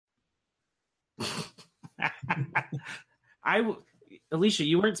Alicia,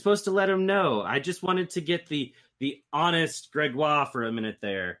 you weren't supposed to let him know. I just wanted to get the honest Gregoire for a minute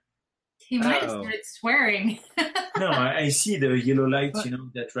there. He might have started swearing. No, I see the yellow light,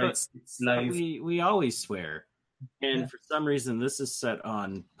 that writes it's live. We always swear. And for some reason, this is set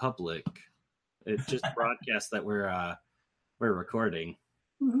on public. It just broadcasts that we're recording.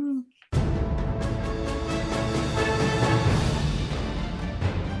 Mm-hmm.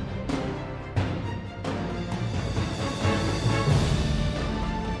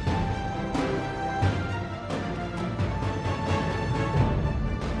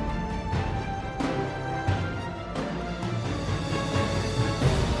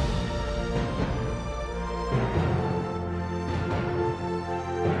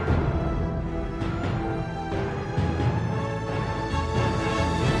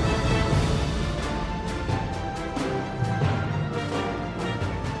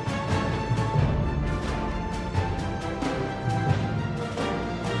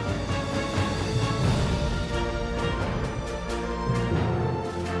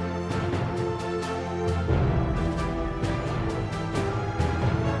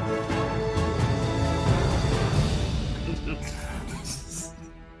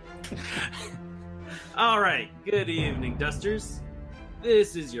 All right, good evening, Dusters.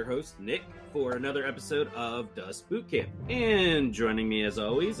 This is your host, Nick, for another episode of Dust Bootcamp. And joining me, as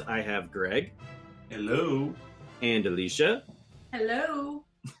always, I have Greg. Hello. And Alicia. Hello.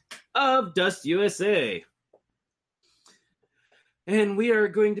 Of Dust USA. And we are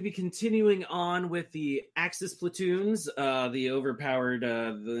going to be continuing on with the Axis Platoons, the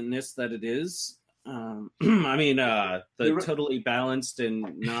overpoweredness that it is. The totally balanced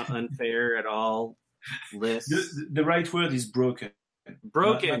and not unfair at all list. The right word is broken.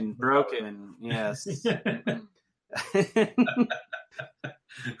 Broken, yes.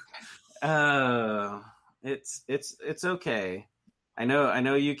 It's okay. I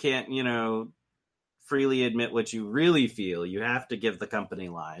know you can't, freely admit what you really feel. You have to give the company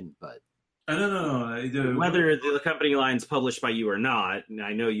line, but no. Whether the company line's published by you or not,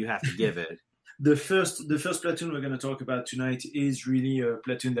 I know you have to give it. The first platoon we're going to talk about tonight is really a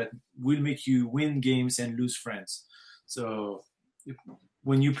platoon that will make you win games and lose friends. So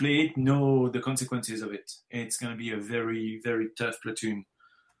when you play it, know the consequences of it. It's going to be a very, very tough platoon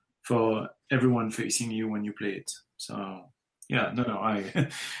for everyone facing you when you play it. So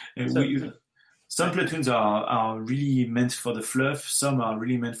some platoons are really meant for the fluff. Some are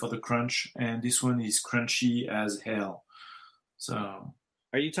really meant for the crunch, and this one is crunchy as hell. So.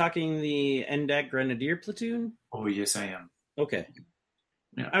 Are you talking the NDAC Grenadier platoon? Oh, yes, I am. Okay.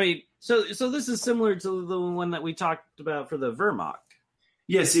 Yeah. So this is similar to the one that we talked about for the Wehrmacht.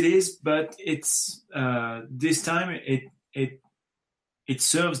 Yes, it is, but it's this time it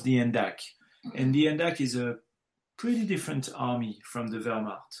serves the NDAC, and the NDAC is a pretty different army from the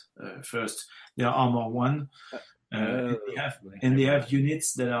Wehrmacht. First, they are Armor 1, and they have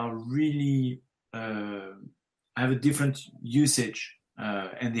units that are really have a different usage.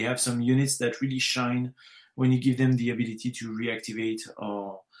 And they have some units that really shine when you give them the ability to reactivate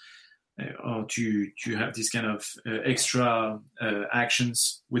or to have this kind of extra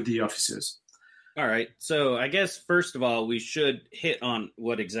actions with the officers. All right. So I guess first of all, we should hit on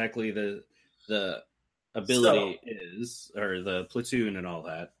what exactly the ability is, or the platoon and all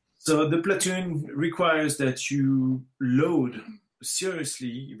that. So the platoon requires that you load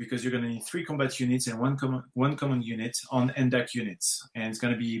seriously, because you're going to need 3 combat units and one common unit on NDAC units, and it's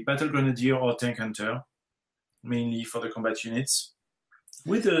going to be Battle Grenadier or Tank Hunter, mainly for the combat units,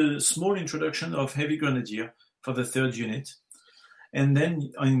 with a small introduction of Heavy Grenadier for the 3rd unit. And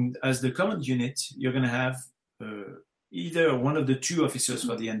then as the common unit, you're going to have either one of the 2 officers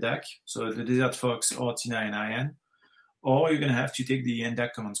for the NDAC, so the Desert Fox or Tina and Ian, or you're going to have to take the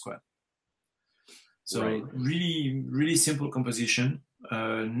NDAC Command Squad. So really, really simple composition,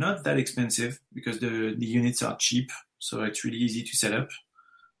 not that expensive because the units are cheap. So it's really easy to set up,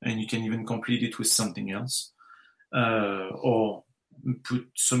 and you can even complete it with something else, or put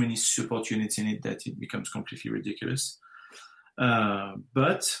so many support units in it that it becomes completely ridiculous.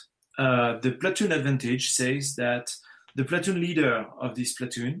 But the platoon advantage says that the platoon leader of this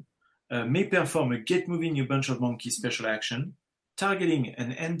platoon may perform a Get Moving You Bunch of Monkeys special action, targeting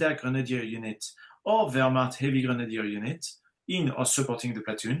an NDAC Grenadier unit or Wehrmacht Heavy Grenadier unit in or supporting the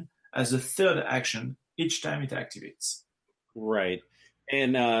platoon as a 3rd action each time it activates. Right.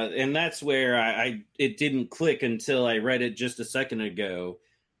 And that's where it didn't click until I read it just a second ago.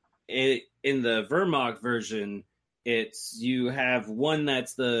 In the Wehrmacht version, it's you have one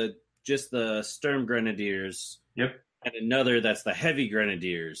that's just the Sturm Grenadiers. Yep. And another that's the Heavy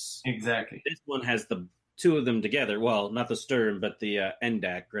Grenadiers. Exactly. This one has the two of them together. Well, not the Sturm, but the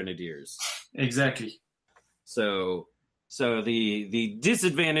Endak Grenadiers. Exactly. So the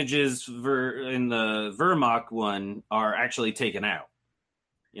disadvantages in the Wehrmacht one are actually taken out.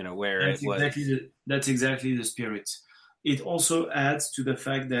 Where that's exactly the spirit. It also adds to the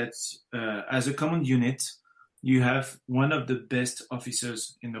fact that as a command unit, you have one of the best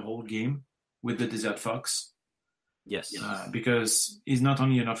officers in the whole game with the Desert Fox. Yes. Because he's not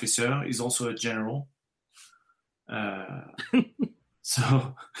only an officer, he's also a general.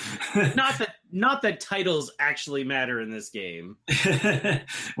 So not that titles actually matter in this game.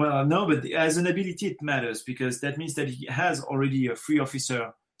 Well, no, but as an ability it matters, because that means that he has already a free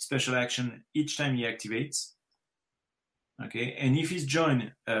officer special action each time he activates. Okay, and if he's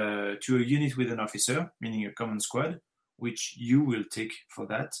joined to a unit with an officer, meaning a common squad, which you will take for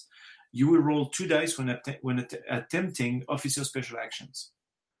that, you will roll 2 dice when attempting officer special actions.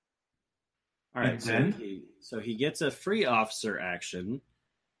 All right, so he gets a free officer action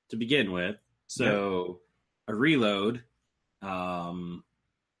to begin with. So a reload,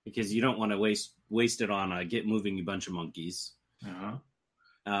 because you don't want to waste it on moving a bunch of monkeys.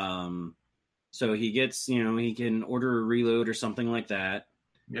 So he gets, he can order a reload or something like that.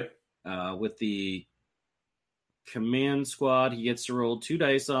 Yep. With the command squad, he gets to roll 2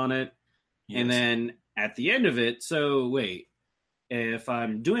 dice on it. Yes. And then at the end of it, so wait, if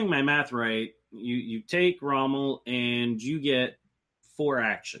I'm doing my math right, you take Rommel and you get 4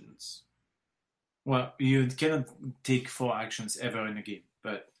 actions. Well, you cannot take 4 actions ever in a game,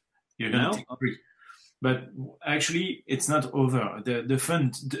 but you're going to take 3. But actually, it's not over. The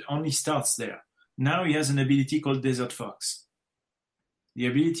fun only starts there. Now he has an ability called Desert Fox. The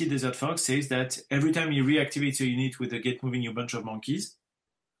ability Desert Fox says that every time he reactivates a unit with a Get Moving Your Bunch of Monkeys,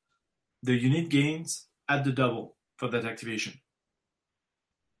 the unit gains at the double for that activation.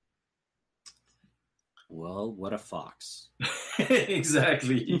 Well, what a fox.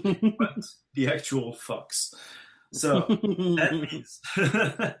 Exactly. But the actual fox. So that means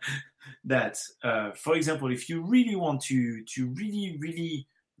that, for example, if you really want to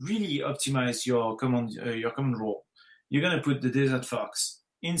really optimize your command roll, you're going to put the Desert Fox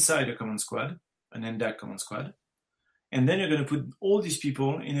inside a command squad, an NDAC command squad, and then you're going to put all these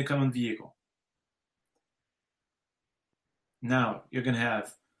people in a command vehicle. Now you're going to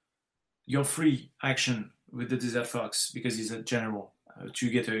have your free action with the Desert Fox, because he's a general, to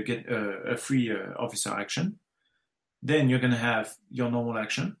get a free officer action. Then you're going to have your normal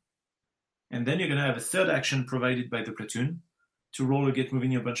action. And then you're going to have a third action provided by the platoon to roll a Get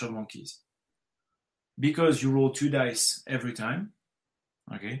Moving Your Bunch of Monkeys. Because you roll 2 dice every time,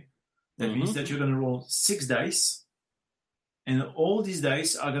 okay, that means that you're going to roll 6 dice, and all these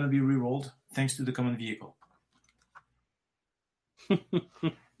dice are going to be re-rolled thanks to the command vehicle.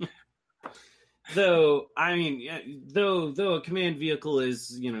 Though a command vehicle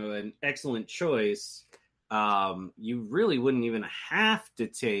is, an excellent choice, you really wouldn't even have to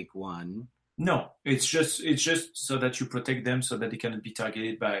take one. No, it's just so that you protect them, so that they cannot be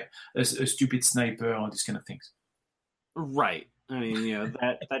targeted by a stupid sniper or these kind of things. Right. I mean,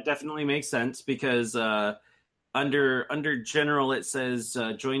 that definitely makes sense, because under general it says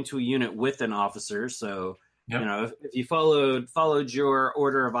join to a unit with an officer. So if you followed your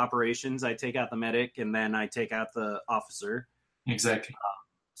order of operations, I take out the medic and then I take out the officer. Exactly.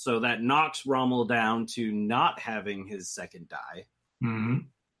 So that knocks Rommel down to not having his second die. Mm-hmm.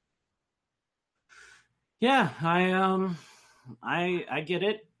 Yeah, I get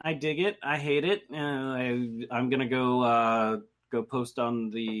it. I dig it. I hate it. I'm gonna go post on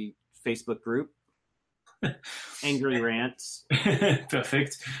the Facebook group. Angry rants.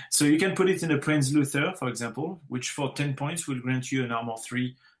 Perfect. So you can put it in a Prince Luther, for example, which for 10 points will grant you an Armor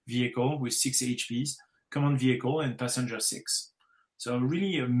 3 vehicle with 6 HPs, command vehicle, and passenger 6. So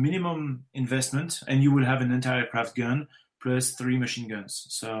really a minimum investment, and you will have an anti-aircraft gun plus 3 machine guns.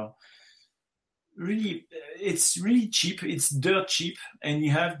 So really, it's really cheap. It's dirt cheap, and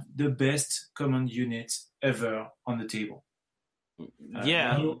you have the best command unit ever on the table.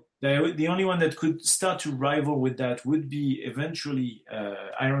 Yeah. The only one that could start to rival with that would be eventually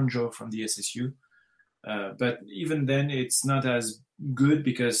Iron Joe from the SSU. But even then, it's not as good,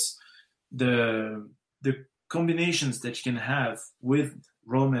 because the combinations that you can have with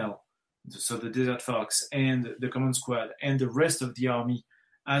Rommel, so the Desert Fox and the Command Squad and the rest of the army,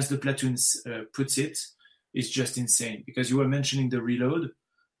 as the Platoons puts it, is just insane. Because you were mentioning the reload,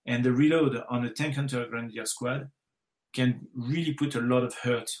 and the reload on a Tank Hunter Grenadier squad can really put a lot of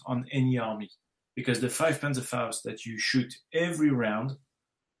hurt on any army, because the 5 Panzerfaust that you shoot every round,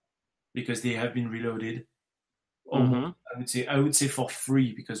 because they have been reloaded, almost, I would say for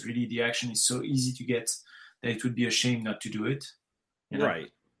free, because really the action is so easy to get that it would be a shame not to do it. You know? Right.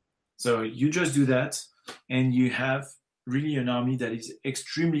 So you just do that, and you have really an army that is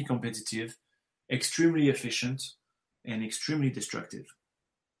extremely competitive, extremely efficient, and extremely destructive.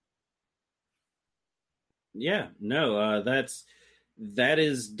 Yeah, no, that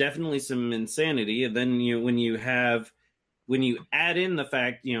is definitely some insanity. And then when you add in the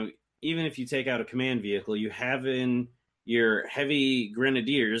fact, even if you take out a command vehicle, you have in your heavy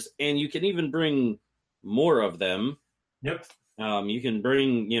grenadiers, and you can even bring more of them. Yep. You can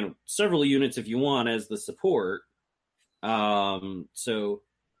bring several units if you want as the support. So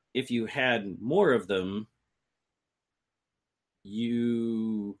if you had more of them,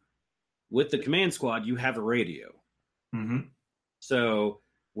 with the command squad, you have a radio. Mm-hmm. So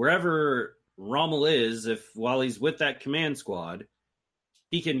wherever Rommel is, while he's with that command squad,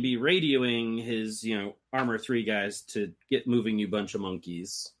 he can be radioing his, Armor 3 guys to get moving, you bunch of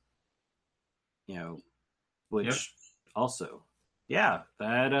monkeys. Which also, yeah,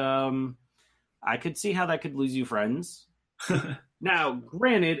 that I could see how that could lose you friends. Now,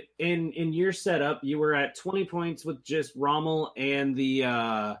 granted, in your setup, you were at 20 points with just Rommel and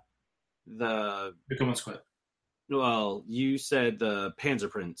the command squad. Well, you said the Panzer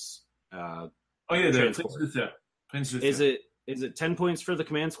Prince. The Prince Luther. Is it 10 points for the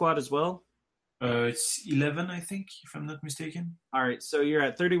command squad as well? It's 11, I think, if I'm not mistaken. All right, so you're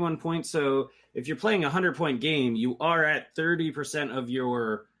at 31 points. So if you're playing a 100-point game, you are at 30% of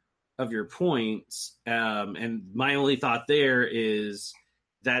your points. And my only thought there is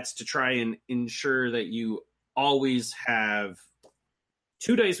that's to try and ensure that you always have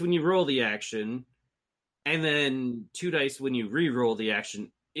 2 dice when you roll the action, and then 2 dice when you re-roll the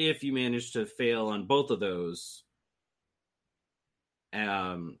action if you manage to fail on both of those.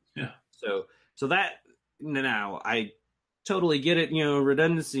 So that, now I totally get it,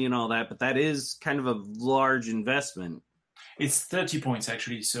 redundancy and all that, but that is kind of a large investment. It's 30 points,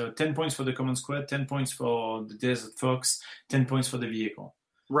 actually. So 10 points for the command squad, 10 points for the Desert Fox, 10 points for the vehicle.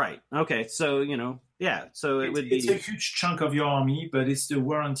 Right. Okay. So, yeah. So it's a huge chunk of your army, but it's the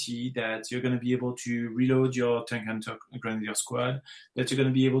warranty that you're going to be able to reload your tank and grenadier squad, that you're going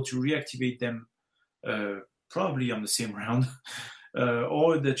to be able to reactivate them probably on the same round,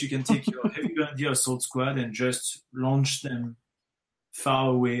 or that you can take your heavy grenadier assault squad and just launch them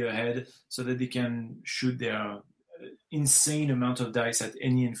far away ahead so that they can shoot their insane amount of dice at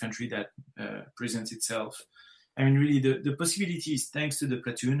any infantry that presents itself. I mean, really, the possibilities, thanks to the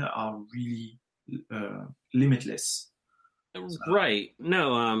platoon, are really limitless. Right.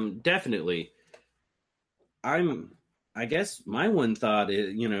 No, definitely. I guess my one thought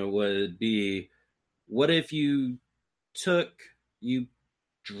is, would be, what if you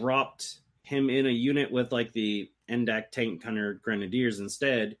dropped him in a unit with like the Endak tank hunter grenadiers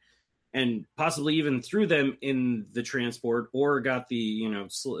instead, and possibly even threw them in the transport, or got the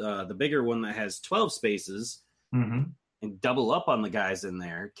the bigger one that has 12 spaces, and double up on the guys in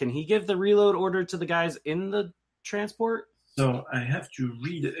there. Can he give the reload order to the guys in the transport? So I have to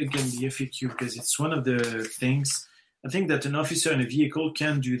read again the FAQ, because it's one of the things. I think that an officer in a vehicle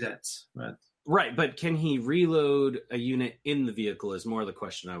can do that, but right. But can he reload a unit in the vehicle is more the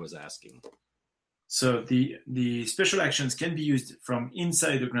question I was asking. So the special actions can be used from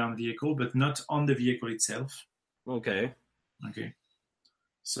inside the ground vehicle, but not on the vehicle itself. Okay.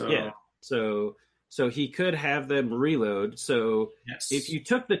 So yeah. So he could have them reload. So yes. If you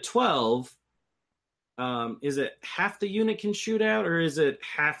took the 12, is it half the unit can shoot out, or is it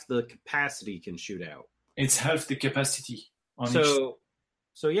half the capacity can shoot out? It's half the capacity.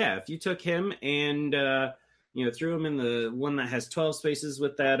 So yeah, if you took him and threw him in the one that has 12 spaces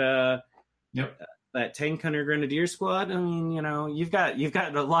with that that tank hunter grenadier squad, I mean, you've got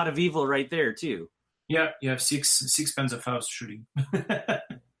a lot of evil right there too. Yeah, you have six Panzerfaust shooting.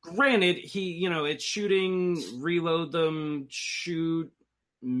 Granted, it's shooting, reload them, shoot,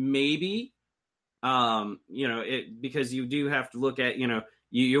 maybe. Because you do have to look at,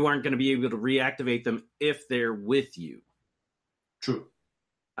 you aren't going to be able to reactivate them if they're with you. True.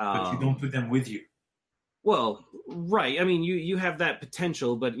 But you don't put them with you. Well, right. I mean, you have that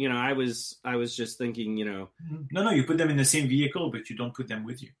potential, but I was just thinking, No, you put them in the same vehicle, but you don't put them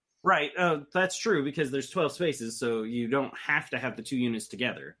with you. Right. That's true, because there's 12 spaces, so you don't have to have the two units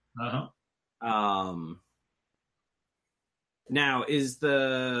together. Now, is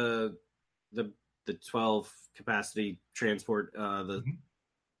the 12 capacity transport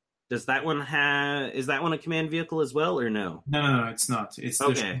does that one is that one a command vehicle as well, or no? No, it's not. It's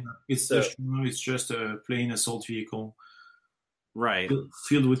okay. It's just a plain assault vehicle, right?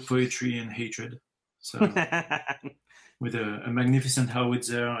 Filled with poetry and hatred. So with a magnificent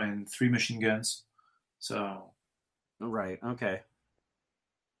howitzer and 3 machine guns. So right, okay.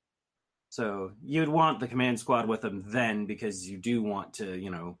 So you'd want the command squad with him then because you do want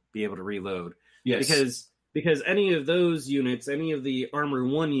to, be able to reload. yes, Because any of those units, any of the Armor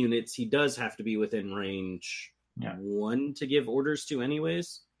 1 units, he does have to be within range 1 to give orders to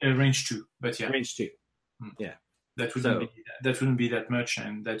anyways. Range 2, but yeah. Range 2, yeah. That wouldn't be that much,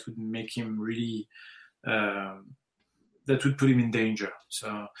 and that would make him really... that would put him in danger.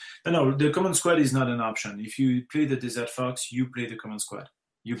 So, no, the command squad is not an option. If you play the Desert Fox, you play the command squad.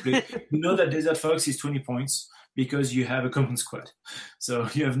 You know that Desert Fox is 20 points because you have a command squad. So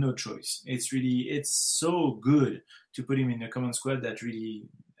you have no choice. It's so good to put him in a command squad that really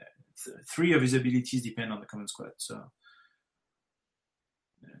 3 of his abilities depend on the command squad. So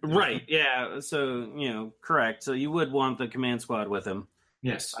right, yeah. So, correct. So you would want the command squad with him.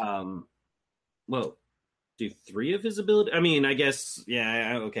 Yes. Well, do 3 of his ability? I mean, I guess,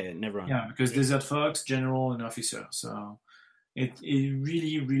 yeah, okay, never mind. Yeah, because Desert Fox, General, and Officer. So it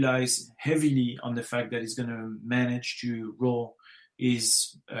really relies heavily on the fact that he's going to manage to roll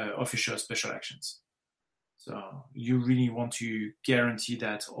his official special actions. So you really want to guarantee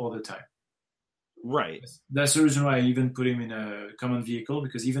that all the time. Right. That's the reason why I even put him in a command vehicle,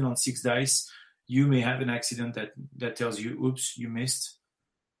 because even on 6 dice, you may have an accident that tells you, oops, you missed.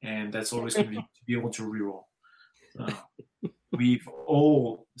 And that's always going to be able to reroll. We've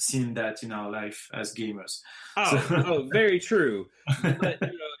all seen that in our life as gamers. Oh, very true. But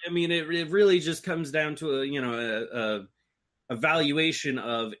I mean, it really just comes down to a valuation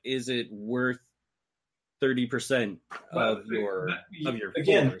of, is it worth 30% of your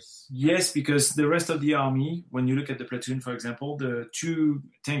force? Yes, because the rest of the army, when you look at the platoon, for example, the 2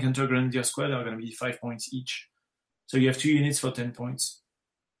 tank hunter grenadier squad are going to be 5 points each. So you have 2 units for 10 points.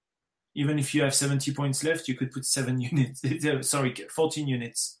 Even if you have 70 points left, you could put 7 units. 14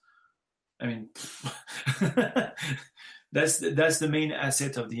 units. I mean, that's the main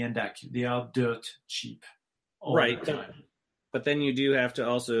asset of the NDAC. They are dirt cheap. Right. But then you do have to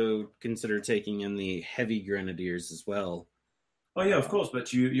also consider taking in the heavy grenadiers as well. Oh, yeah, of course.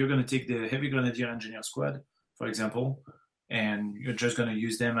 But you're going to take the heavy grenadier engineer squad, for example, and you're just going to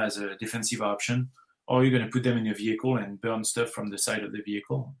use them as a defensive option. Or you're going to put them in a vehicle and burn stuff from the side of the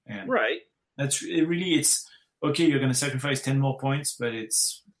vehicle. And right. It's okay. You're going to sacrifice 10 more points, but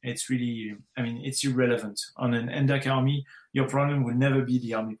it's really, I mean, it's irrelevant. On an NDAC army, your problem will never be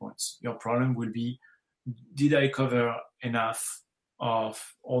the army points. Your problem will be, did I cover enough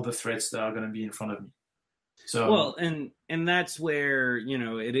of all the threats that are going to be in front of me? So well, and that's where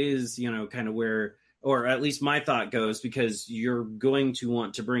it is kind of where. Or at least my thought goes, because you're going to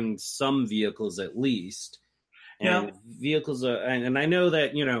want to bring some vehicles at least. And vehicles, and I know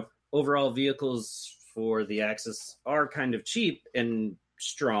that, overall vehicles for the Axis are kind of cheap and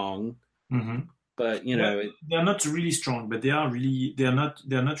strong. Mm-hmm. But, they're not really strong, but they're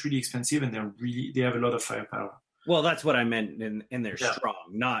not really expensive, and they have a lot of firepower. Well, that's what I meant, and they're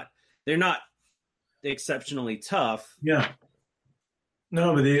strong. They're not exceptionally tough. Yeah.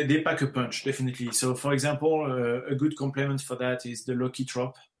 No, but they pack a punch, definitely. So, for example, a good complement for that is the Loki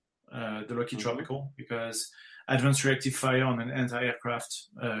Trop, the Loki Tropical, because advanced reactive fire on an anti-aircraft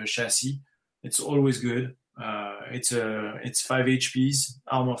chassis, it's always good. It's 5 HPs,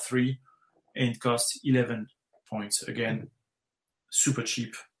 armor 3, and it costs 11 points. Again, super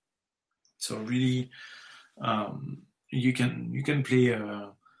cheap. So really, you can play,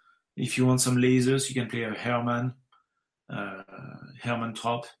 if you want some lasers, you can play a Hermann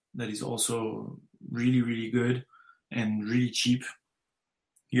Trop that is also really, really good and really cheap.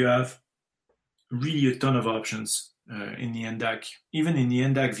 You have really a ton of options in the NDAC, even in the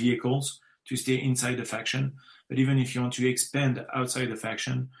NDAC vehicles, to stay inside the faction. But even if you want to expand outside the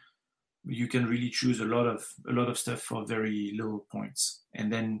faction, you can really choose a lot of stuff for very low points.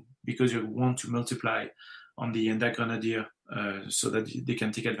 And then because you want to multiply on the NDAC Grenadier so that they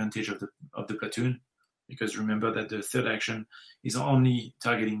can take advantage of the platoon, because remember that the third action is only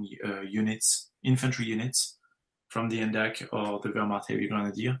targeting infantry units from the NDAC or the Wehrmacht Heavy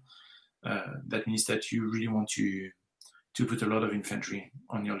Grenadier. That means that you really want to put a lot of infantry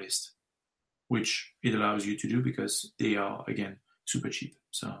on your list, which it allows you to do because they are, again, super cheap.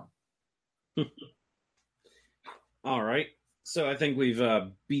 So, all right. So I think we've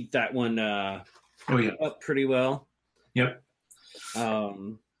beat that one up pretty well. Yep.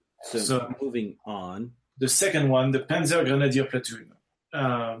 So moving on. The second one, the Panzer Grenadier Platoon.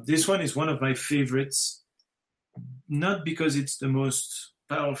 This one is one of my favorites, not because it's the most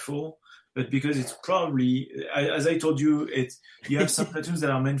powerful, but because it's probably, as I told you, you have some platoons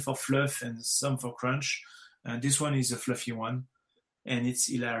that are meant for fluff and some for crunch. This one is a fluffy one, and it's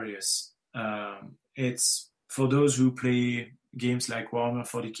hilarious. It's for those who play games like Warhammer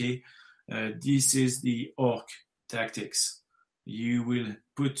 40k. This is the orc tactics. You will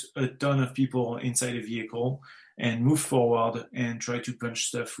put a ton of people inside a vehicle and move forward and try to punch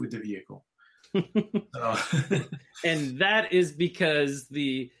stuff with the vehicle. And that is because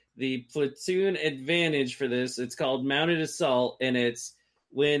the platoon advantage for this, it's called mounted assault, and it's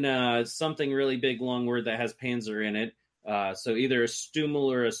when something really big long word that has panzer in it, so either a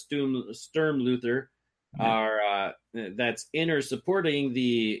Stummel or a Sturmluther are that's in or supporting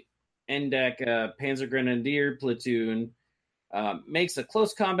the Endeck Panzer Grenadier platoon, makes a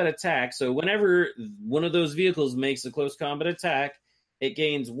close combat attack. So whenever one of those vehicles makes a close combat attack, it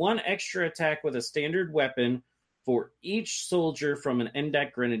gains one extra attack with a standard weapon for each soldier from an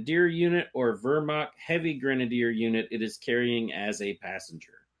Endeck Grenadier unit or Wehrmacht Heavy Grenadier unit it is carrying as a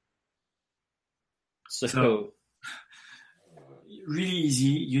passenger. So really easy.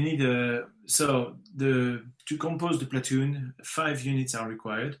 You need to compose the platoon, 5 units are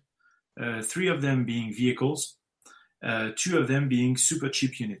required. 3 of them being vehicles, 2 of them being super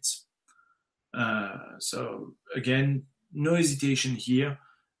cheap units. So again, no hesitation here.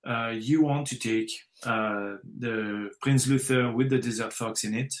 You want to take the Prinz Luther with the Desert Fox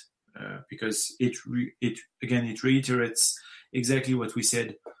in it, because it reiterates exactly what we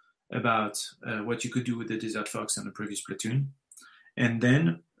said about what you could do with the Desert Fox on the previous platoon. And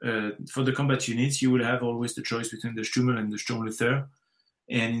then for the combat units, you will have always the choice between the Stummel and the Sturmluther.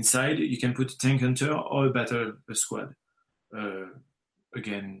 And inside, you can put a tank hunter or a battle squad.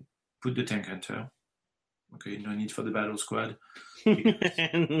 Again, put the tank hunter. Okay, no need for the battle squad.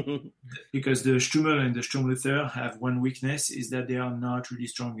 Because the Stummel and the Sturmluther have one weakness, is that they are not really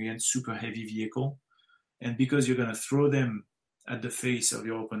strong against super heavy vehicle. And because you're going to throw them at the face of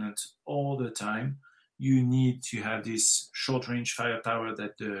your opponent all the time, you need to have this short-range firepower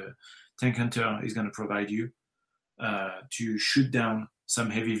that the tank hunter is going to provide you to shoot down some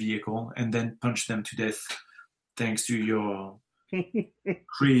heavy vehicle and then punch them to death thanks to your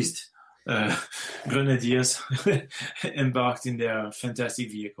crazed grenadiers embarked in their fantastic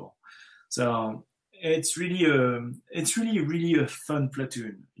vehicle. So it's really a fun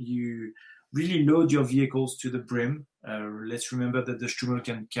platoon. You really load your vehicles to the brim. Let's remember that the Stummel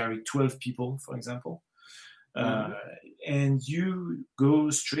can carry 12 people, for example. And you go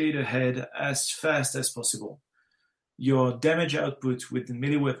straight ahead as fast as possible. Your damage output with the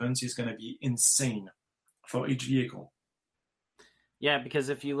melee weapons is going to be insane for each vehicle. Yeah, because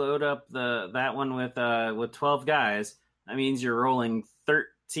if you load up that one with 12 guys, that means you're rolling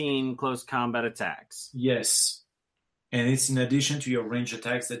 13 close combat attacks. Yes, and it's in addition to your range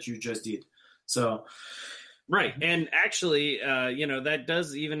attacks that you just did. So, right, and actually, that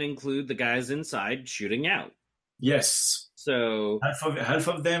does even include the guys inside shooting out. Yes. So half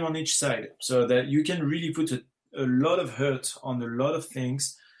of them on each side, so that you can really put a lot of hurt on a lot of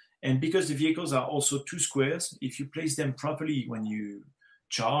things. And because the vehicles are also 2 squares, if you place them properly when you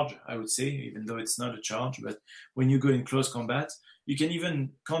charge, I would say, even though it's not a charge, but when you go in close combat, you can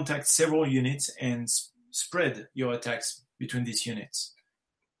even contact several units and spread your attacks between these units.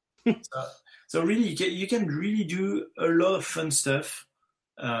 So really, you can really do a lot of fun stuff.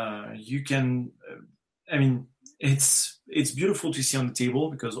 You can, it's beautiful to see on the table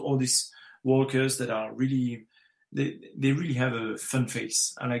because all these walkers that are really, they really have a fun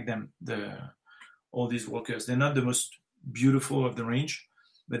face. I like them. All these walkers, they're not the most beautiful of the range,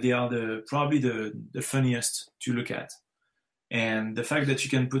 but they are probably the funniest to look at. And the fact that you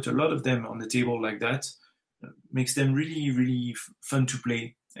can put a lot of them on the table like that makes them really, really fun to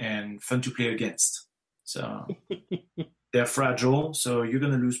play and fun to play against. So they're fragile, so you're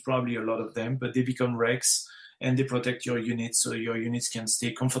going to lose probably a lot of them, but they become wrecks and they protect your units, so your units can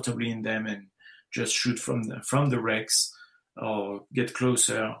stay comfortably in them and just shoot from the wrecks or get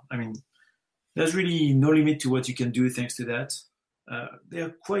closer. I mean, there's really no limit to what you can do thanks to that. They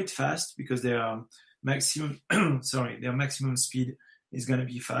are quite fast because their maximum their maximum speed is going to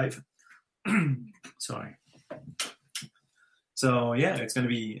be 5. Sorry. So yeah, it's going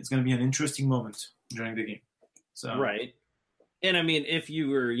to be an interesting moment during the game. So right. And I mean, if you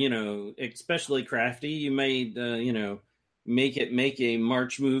were, especially crafty, you may, make a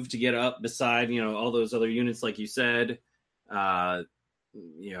march move to get up beside, all those other units, like you said.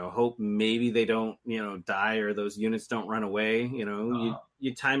 Hope maybe they don't, die or those units don't run away.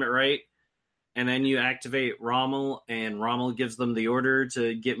 You time it right, and then you activate Rommel, and Rommel gives them the order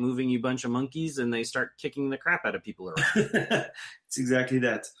to get moving, you bunch of monkeys, and they start kicking the crap out of people around. It's exactly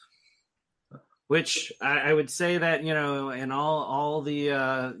that. Which I would say that, in all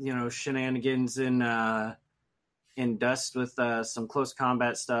the shenanigans in Dust with some close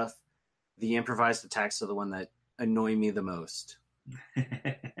combat stuff, the improvised attacks are the one that annoy me the most.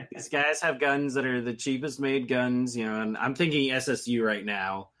 These guys have guns that are the cheapest made guns, and I'm thinking SSU right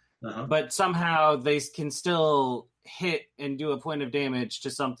now, but somehow they can still hit and do a point of damage to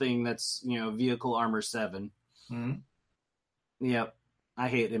something that's, vehicle armor 7. Mm-hmm. Yep. I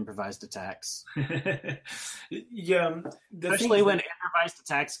hate improvised attacks. Yeah. Especially when improvised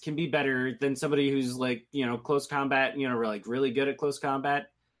attacks can be better than somebody who's like, close combat, like really good at close combat,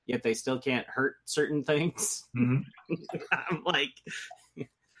 yet they still can't hurt certain things. Mm-hmm. I'm like...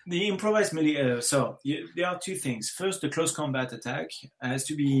 The improvised melee, there are two things. First, the close combat attack has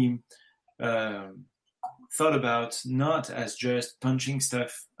to be thought about not as just punching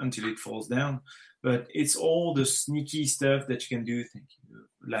stuff until it falls down, but it's all the sneaky stuff that you can do,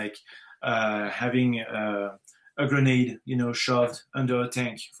 like having a grenade, shoved under a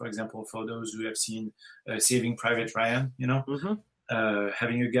tank, for example, for those who have seen Saving Private Ryan, Mm-hmm.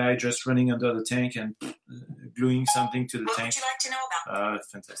 Having a guy just running under the tank and gluing something to the tank. What would you like to know about?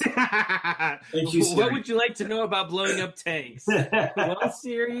 Fantastic. Thank you, Siri. What would you like to know about blowing up tanks? Well,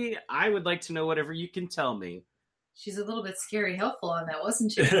 Siri, I would like to know whatever you can tell me. She's a little bit scary helpful on that,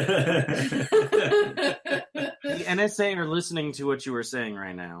 wasn't she? The NSA are listening to what you were saying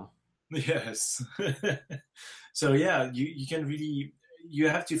right now. Yes. So yeah, you can really, you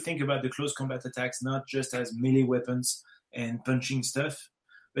have to think about the close combat attacks not just as melee weapons and punching stuff,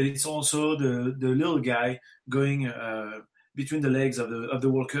 but it's also the little guy going between the legs of the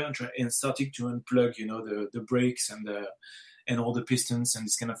worker and starting to unplug, the brakes and all the pistons and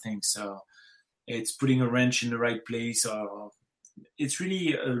this kind of thing. So it's putting a wrench in the right place, or it's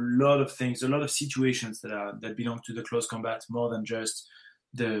really a lot of things, a lot of situations that belong to the close combat more than just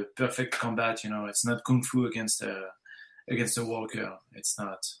the perfect combat. It's not kung fu against a worker. It's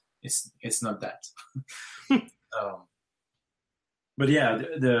not that. But yeah,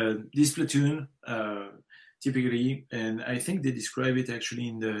 this platoon typically, and I think they describe it actually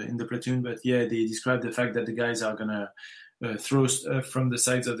in the platoon. But yeah, they describe the fact that the guys are gonna throw stuff from the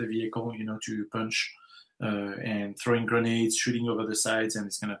sides of the vehicle, to punch, and throwing grenades, shooting over the sides, and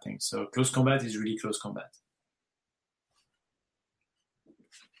this kind of thing. So close combat is really close combat.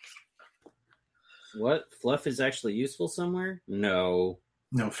 What? Fluff is actually useful somewhere? No.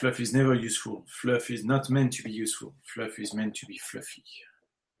 No, fluff is never useful. Fluff is not meant to be useful. Fluff is meant to be fluffy.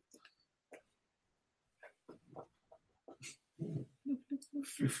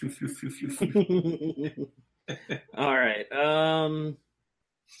 All right.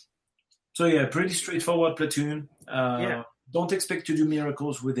 So yeah, pretty straightforward platoon. Yeah. Don't expect to do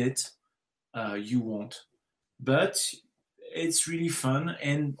miracles with it. You won't. But it's really fun,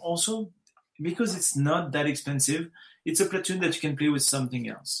 and also because it's not that expensive, it's a platoon that you can play with something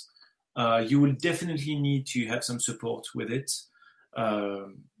else. You will definitely need to have some support with it.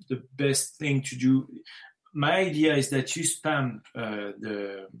 The best thing to do, my idea is that you spam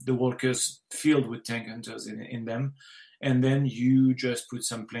the workers filled with tank hunters in them, and then you just put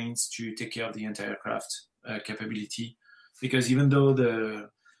some planes to take care of the anti-aircraft capability. Because even though the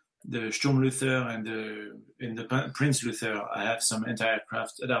Sturmluther and the Prince Luther have some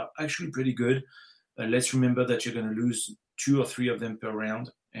anti-aircraft that are actually pretty good, let's remember that you're going to lose 2 or 3 of them per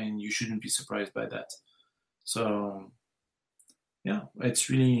round, and you shouldn't be surprised by that. So yeah, it's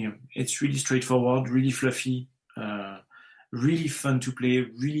really straightforward, really fluffy, really fun to play,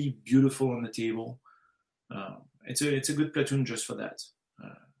 really beautiful on the table. It's a good platoon just for that.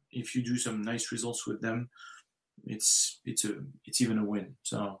 If you do some nice results with them, it's even a win.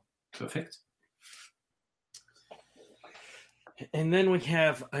 So perfect. And then we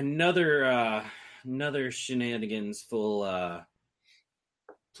have another shenanigans full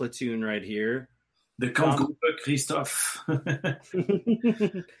platoon right here. The Kampfgruppe Christoph.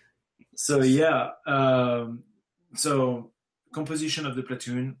 So yeah, so composition of the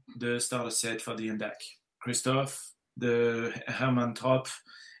platoon, the starter set for the Endak. Christoph, the Hermann Trop,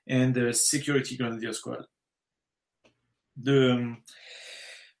 and the Security Grenadier Squad. The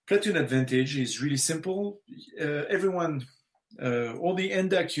platoon advantage is really simple. Everyone, all the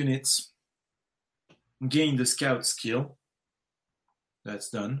Endak units gain the scout skill. That's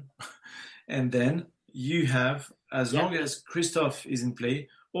done. And then you have, as long as Christoph is in play,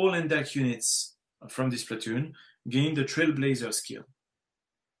 all Endak units from this platoon gain the Trailblazer skill.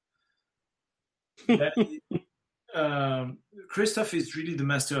 Christoph is really the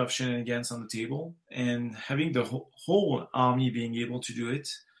master of shenanigans on the table, and having the whole army being able to do it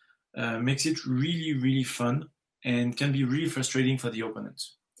makes it really, really fun and can be really frustrating for the opponent.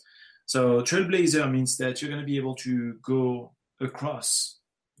 So Trailblazer means that you're going to be able to go across,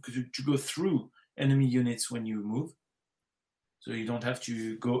 to go through enemy units when you move. So you don't have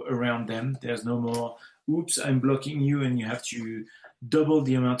to go around them. There's no more, oops, I'm blocking you, and you have to double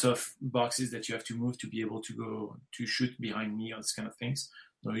the amount of boxes that you have to move to be able to go to shoot behind me or this kind of things.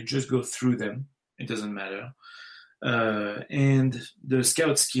 No, you just go through them. It doesn't matter. And the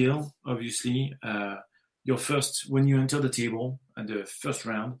scout skill, obviously, when you enter the table at the first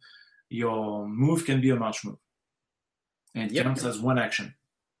round, your move can be a march move. And it counts as one action,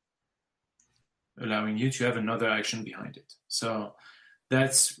 allowing you to have another action behind it. So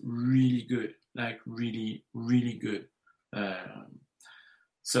that's really good, like really, really good.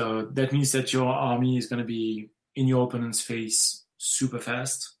 So that means that your army is going to be in your opponent's face super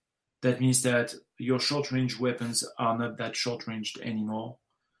fast. That means that your short-range weapons are not that short-ranged anymore.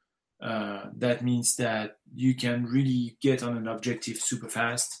 That means that you can really get on an objective super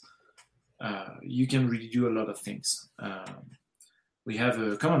fast. You can really do a lot of things. We have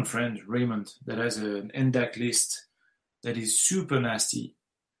a common friend, Raymond, that has an NDAC list that is super nasty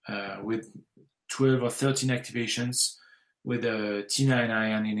with 12 or 13 activations with a Tina and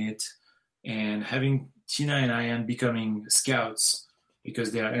Ian in it, and having Tina and Ian becoming scouts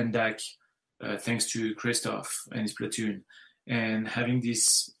because they are NDAC thanks to Christoph and his platoon, and having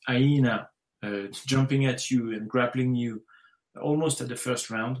this hyena jumping at you and grappling you almost at the first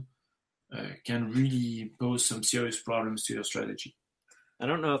round can really pose some serious problems to your strategy. I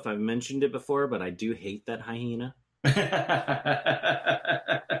don't know if I've mentioned it before, but I do hate that hyena.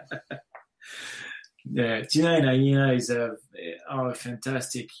 Yeah, Tina and Hyena are a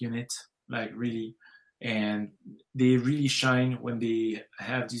fantastic unit, like really, and they really shine when they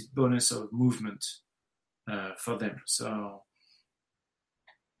have this bonus of movement for them. So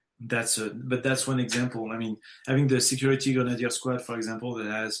that's one example. I mean, having the security grenadier squad, for example, that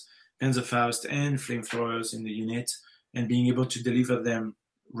has Panzerfaust and flamethrowers in the unit, and being able to deliver them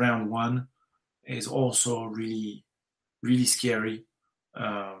round one is also really, really scary.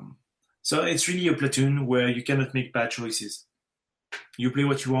 So it's really a platoon where you cannot make bad choices. You play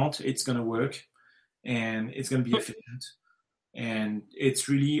what you want, it's going to work, and it's going to be efficient. And it's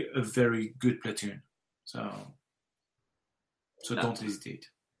really a very good platoon. So don't hesitate.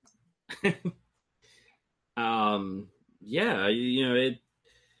 Yeah,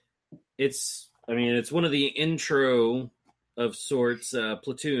 it's one of the intro of sorts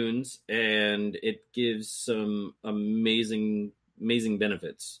platoons, and it gives some amazing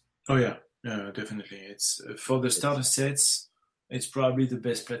benefits. Oh yeah, definitely. It's for the starter sets, it's probably the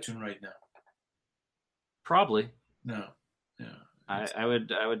best platoon right now. Probably. No. Yeah. I would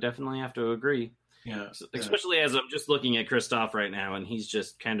definitely have to agree. Yeah. Especially as I'm just looking at Christoph right now, and he's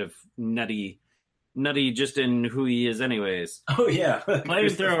just kind of nutty just in who he is anyways. Oh yeah.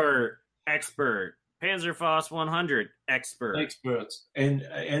 Flamethrower expert. Panzerfaust 100 expert. And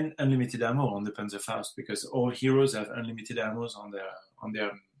unlimited ammo on the Panzerfaust, because all heroes have unlimited ammos on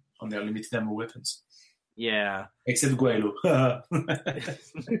their limited ammo weapons. Yeah. Except Guaylo.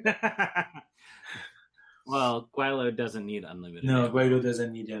 Well, Guaylo doesn't need unlimited ammo. No, Guaylo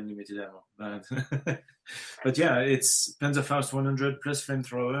doesn't need unlimited ammo. But yeah, it's Panzerfaust 100 plus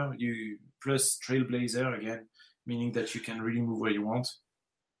Flamethrower, plus Trailblazer again, meaning that you can really move where you want.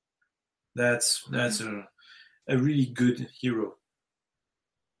 That's a really good hero.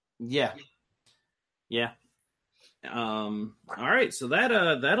 Yeah. All right, so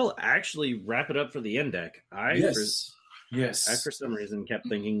that'll actually wrap it up for the end deck. Yes. I for some reason kept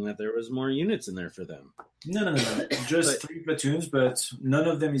thinking that there was more units in there for them. No. Just 3 platoons, but none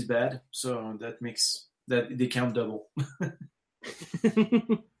of them is bad, so that makes that they count double.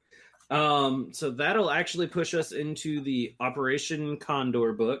 So that'll actually push us into the Operation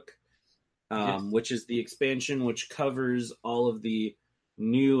Condor book. Which is the expansion which covers all of the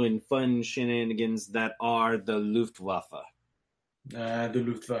new and fun shenanigans that are the Luftwaffe. The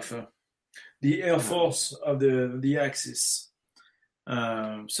Luftwaffe. The Air Force of the Axis.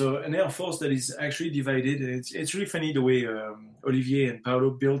 So an Air Force that is actually divided. It's really funny the way Olivier and Paolo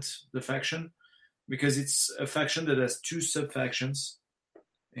built the faction, because it's a faction that has 2 sub-factions,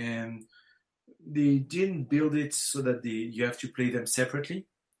 and they didn't build it so that you have to play them separately.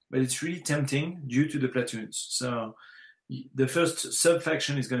 But it's really tempting due to the platoons. So the first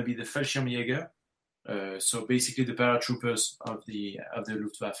sub-faction is going to be the Fallschirmjäger, so basically the paratroopers of the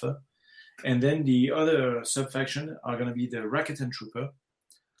Luftwaffe. And then the other sub-faction are going to be the Raketentrooper,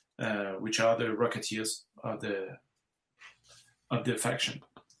 which are the Rocketeers of the faction.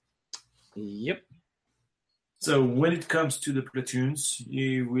 Yep. So when it comes to the platoons,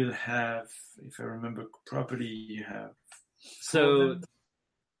 you will have, if I remember properly, you have... So...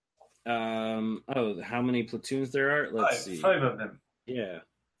 How many platoons there are? Let's see. 5 of them. Yeah.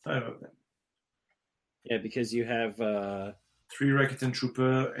 5 of them. Yeah, because you have 3 Rakuten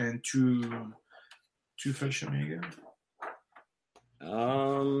Trooper and 2 Fallschirmjäger.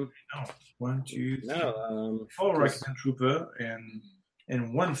 No. 1, 2, 3, no. 4 Rakuten Trooper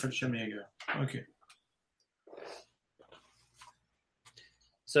and 1 Fallschirmjäger. Okay.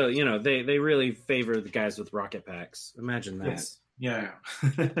 So, they really favor the guys with rocket packs. Imagine that. Yes. Yeah.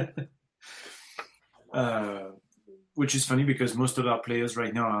 Which is funny because most of our players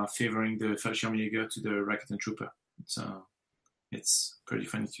right now are favoring the Fallschirmjäger to the Rakuten Trooper. So it's pretty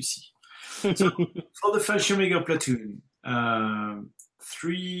funny to see. So for the Fallschirmjäger platoon, 4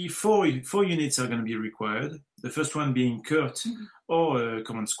 units are going to be required. The first one being Kurt or a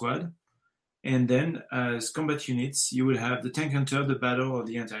command squad. And then as combat units, you will have the tank hunter, the battle, or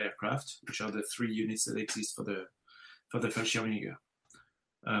the anti-aircraft, which are the 3 units that exist for the Fallschirmjäger.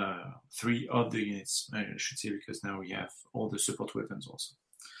 3 of the units, I should say, because now we have all the support weapons also.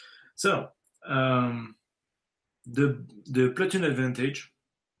 So the platoon advantage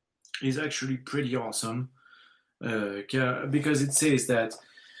is actually pretty awesome because it says that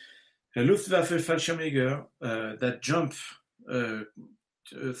a Luftwaffe Fallschirmjäger that jump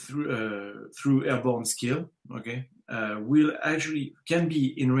through airborne skill, okay, can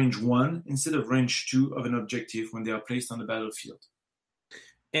be in range 1 instead of range 2 of an objective when they are placed on the battlefield.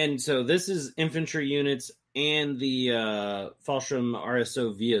 And so this is infantry units and the Fallschirm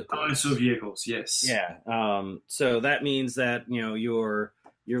RSO vehicles. RSO vehicles, yes. Yeah. So that means that your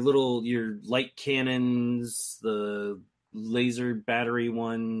light cannons, the laser battery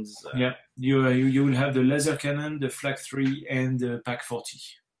ones. Yeah, you will have the laser cannon, the Flak 3, and the Pak 40.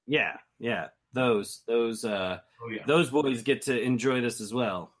 Yeah. Those boys get to enjoy this as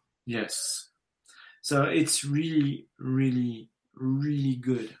well. Yes. So it's really, really, really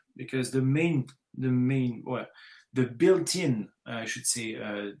good because the built-in, I should say,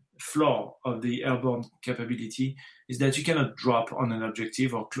 flaw of the airborne capability is that you cannot drop on an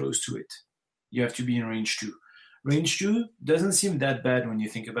objective or close to it. You have to be in range 2. Range 2 doesn't seem that bad when you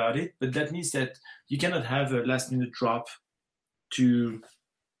think about it, but that means that you cannot have a last-minute drop to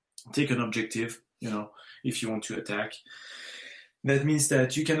take an objective, if you want to attack. That means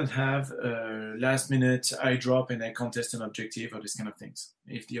that you cannot have a last-minute I drop and I contest an objective or these kind of things.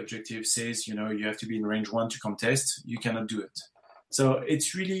 If the objective says, you have to be in range 1 to contest, you cannot do it. So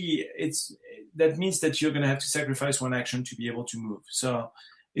that means that you're going to have to sacrifice 1 action to be able to move. So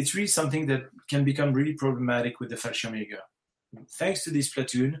it's really something that can become really problematic with the Fallschirmjäger. Thanks to this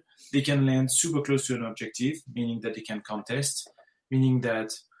platoon, they can land super close to an objective, meaning that they can contest, meaning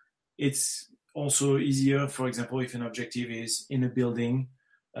that it's also easier, for example, if an objective is in a building,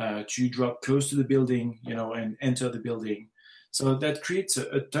 to drop close to the building, and enter the building. So that creates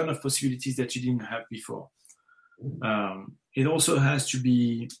a ton of possibilities that you didn't have before. It also has to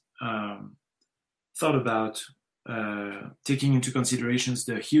be thought about taking into considerations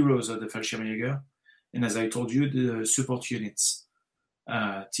the heroes of the Fallschirmjäger, and as I told you, the support units.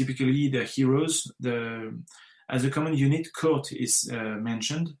 Typically, the heroes, as a common unit, Kurt is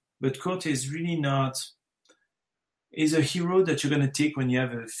mentioned, but Kurt is really is a hero that you're going to take when you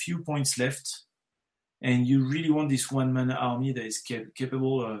have a few points left, and you really want this one-man army that is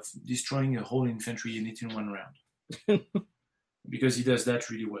capable of destroying a whole infantry unit in 1 round, because he does that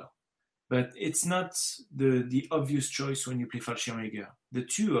really well. But it's not the obvious choice when you play Fallschirmjäger. The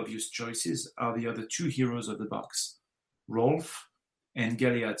 2 obvious choices are the other 2 heroes of the box, Rolf and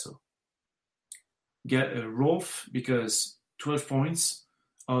Galeazzo. Rolf, because 12 points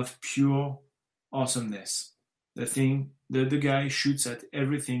of pure awesomeness. The guy shoots at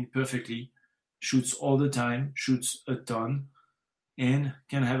everything perfectly, shoots all the time, shoots a ton, and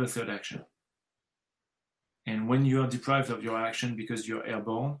can have a 3rd action. And when you are deprived of your action because you're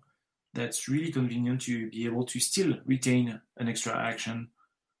airborne, that's really convenient to be able to still retain an extra action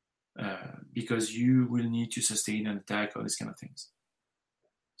because you will need to sustain an attack or these kind of things.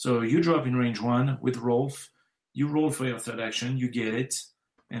 So you drop in range 1 with Rolf, you roll for your 3rd action, you get it,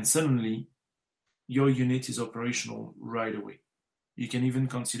 and suddenly your unit is operational right away. You can even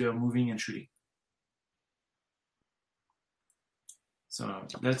consider moving and shooting. So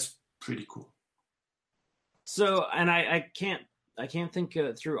that's pretty cool. So, and I can't think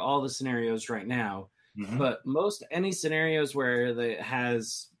through all the scenarios right now, but most any scenarios where it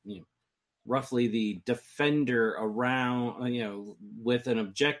has roughly the defender around, with an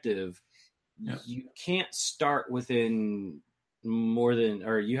objective, you can't start within more than,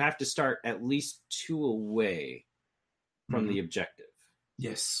 or you have to start at least 2 away from the objective.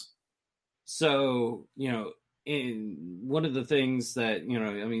 Yes. So, one of the things that,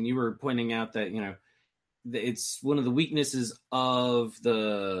 I mean, you were pointing out that, it's one of the weaknesses of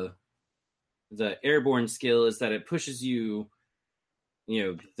the airborne skill is that it pushes you,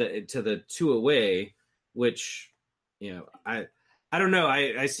 to the 2 away, which, I don't know.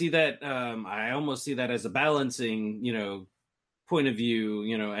 I see that. I almost see that as a balancing, point of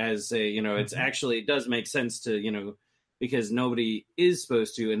view, as a, it's actually, it does make sense to, because nobody is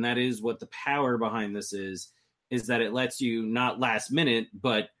supposed to, and that is what the power behind this is that it lets you not last minute,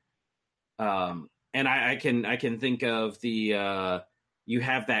 but, and I can think of the, you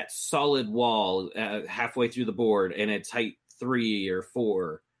have that solid wall halfway through the board, and it's height 3 or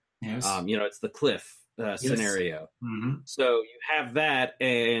 4. Yes. It's the cliff scenario. Mm-hmm. So you have that,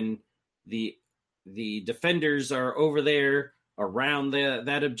 and the defenders are over there around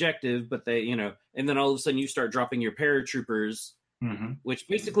that objective, but they, and then all of a sudden you start dropping your paratroopers, which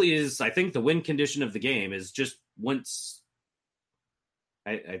basically is, I think, the win condition of the game is just once.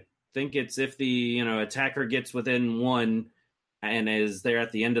 I think it's if the attacker gets within 1 and is there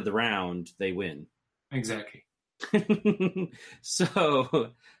at the end of the round, they win. Exactly. So,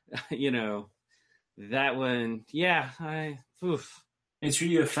 that one, yeah, It's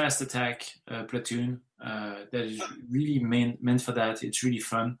really a fast attack platoon that is really meant for that. It's really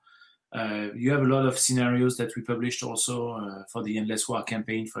fun. You have a lot of scenarios that we published also for the Endless War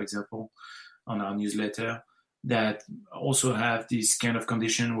campaign, for example, on our newsletter, that also have this kind of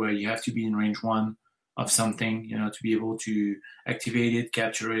condition where you have to be in range 1 of something, to be able to activate it,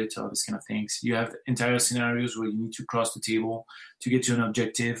 capture it, all these kind of things. You have entire scenarios where you need to cross the table to get to an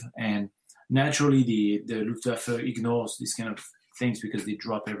objective, and naturally the Luftwaffe ignores these kind of things because they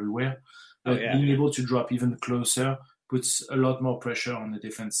drop everywhere. But being able to drop even closer puts a lot more pressure on the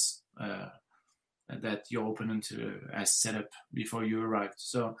defense that your opponent has set up before you arrived.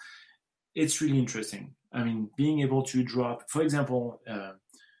 So it's really interesting. I mean, being able to drop, for example,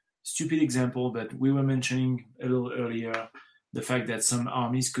 stupid example, but we were mentioning a little earlier the fact that some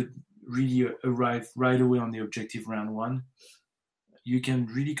armies could really arrive right away on the objective round 1. You can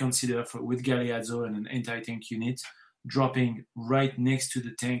really consider with Galeazzo and an anti-tank unit dropping right next to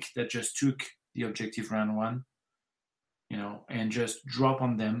the tank that just took the objective round 1, and just drop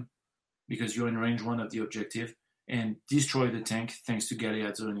on them because you're in range 1 of the objective and destroy the tank thanks to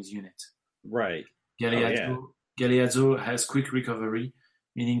Galeazzo and his unit. Right. Galeazzo has quick recovery,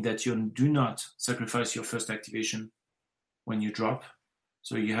 meaning that you do not sacrifice your first activation when you drop.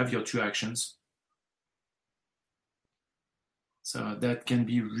 So you have your 2 actions. So that can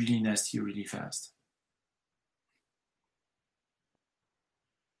be really nasty, really fast.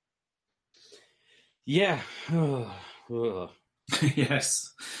 Yeah.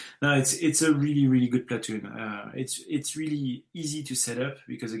 Yes. No, it's a really, really good platoon. It's really easy to set up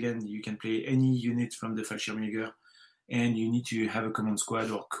because, again, you can play any unit from the Fallschirmjäger, and you need to have a command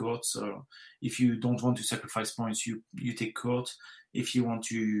squad or court. So if you don't want to sacrifice points, you take court. If you want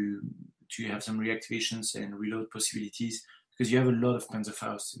to have some reactivations and reload possibilities, because you have a lot of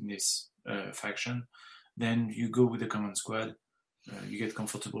Panzerfaust in this faction, then you go with the command squad. You get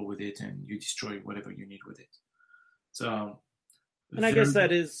comfortable with it, and you destroy whatever you need with it. So, and I guess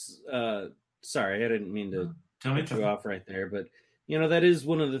that is. Sorry, I didn't mean to cut you off right there, but that is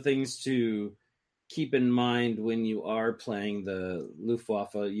one of the things to keep in mind when you are playing the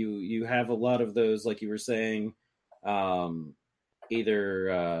Luftwaffe. You have a lot of those, like you were saying,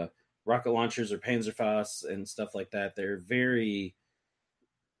 either rocket launchers or Panzerfaust and stuff like that. They're very,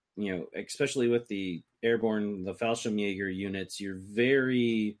 especially with the airborne, the Fallschirmjäger units, you're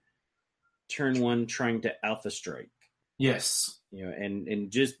very turn 1 trying to alpha strike. Yes.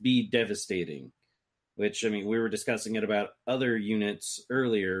 And just be devastating, which, I mean, we were discussing it about other units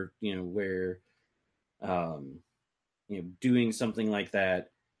earlier, where, doing something like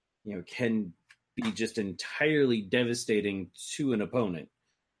that, can be just entirely devastating to an opponent,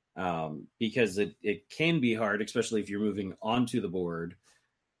 because it can be hard, especially if you're moving onto the board,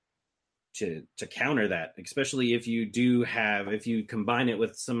 to counter that, especially if you combine it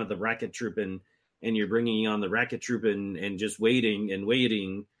with some of the racket troop and you're bringing on the racket troop and just waiting,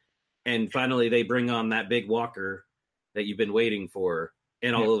 and finally they bring on that big walker that you've been waiting for,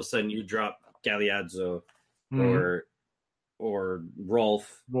 and all of a sudden you drop Galeazzo or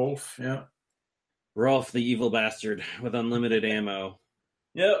Rolf. Rolf, yeah. Rolf, the evil bastard with unlimited ammo.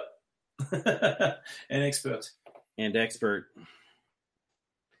 Yep. And expert.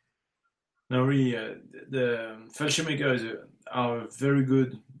 No, really, the Fallschirmjäger are a very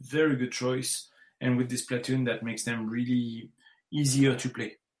good choice, and with this platoon, that makes them really easier to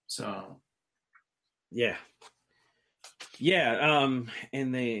play. So, yeah,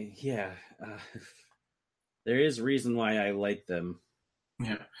 and they, there is a reason why I like them.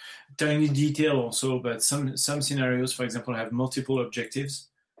 Yeah, tiny detail also, but some scenarios, for example, have multiple objectives,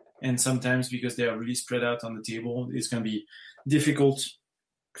 and sometimes because they are really spread out on the table, it's going to be difficult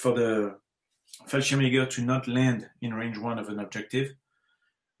for the Fallschirmjäger to not land in range 1 of an objective.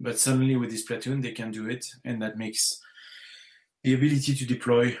 But suddenly with this platoon, they can do it, and that makes the ability to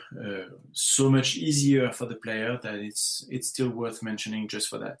deploy so much easier for the player that it's still worth mentioning just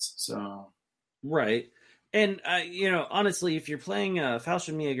for that. So right. And honestly, if you're playing a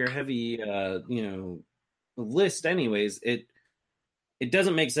Fallschirmjäger heavy, list, anyways, it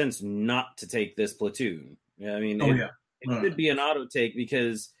doesn't make sense not to take this platoon. I mean, it could be an auto take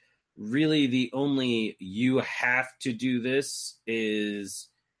because really the only you have to do this is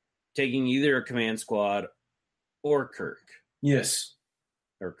taking either a command squad or Kirk. Yes,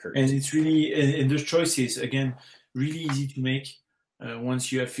 or Kurt. And it's really and those choices again really easy to make.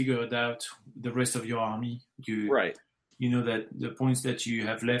 Once you have figured out the rest of your army, you know that the points that you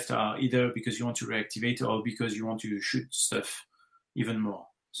have left are either because you want to reactivate or because you want to shoot stuff even more.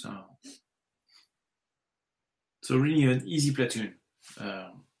 So really an easy platoon.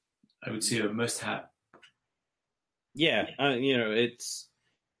 I would say a must-have. Yeah,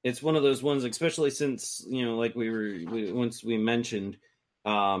 it's one of those ones, especially since like once we mentioned,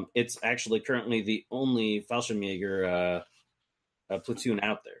 it's actually currently the only Fallschirmjäger platoon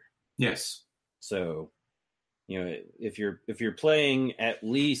out there. Yes. So, if you're playing at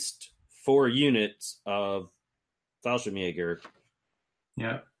least 4 units of Fallschirmjäger,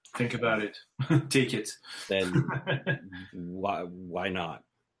 yeah, think about it. Take it. Then why not?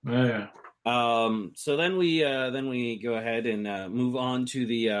 Yeah. So then we go ahead and move on to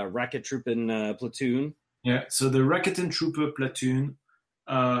the Rakettrooper platoon. Yeah. So the Rakettrooper platoon.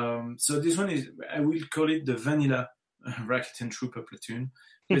 So this one is, I will call it the vanilla Rakettrooper platoon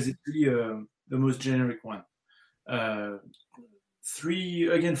because it's really the most generic one. 4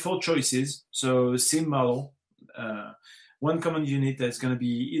 choices. So same model. 1 command unit that's going to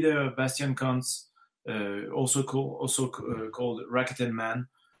be either Bastion Cons, also called Raketen Man,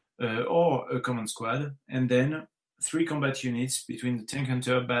 or a command squad, and then 3 combat units between the tank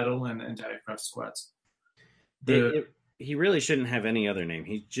hunter, battle, and anti-aircraft squads. He really shouldn't have any other name.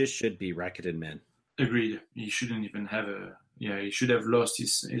 He just should be Raketen Man. Agreed. He shouldn't even have he should have lost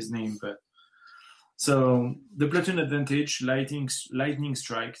his name. But so the platoon advantage, lightning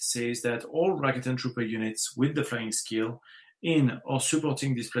strike, says that all Rakettrooper units with the flying skill in or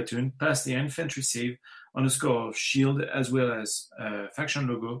supporting this platoon pass the infantry save on a score of shield as well as faction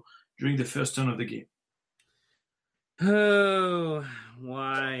logo during the first turn of the game. Oh,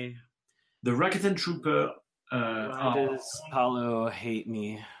 why? The Rakettrooper. Why does Paulo hate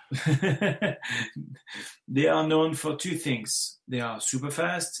me? They are known for 2 things. They are super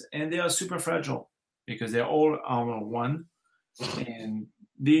fast and they are super fragile because they're all armor 1 and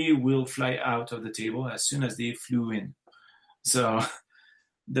they will fly out of the table as soon as they flew in. So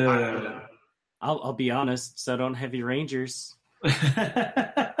I'll be honest, so don't heavy rangers.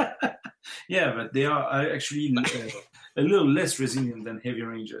 Yeah, but they are actually a little less resilient than heavy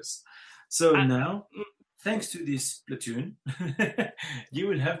rangers. So now, thanks to this platoon, you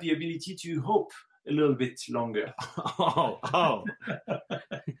will have the ability to hope a little bit longer.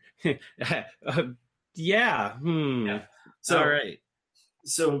 Yeah. So, all right.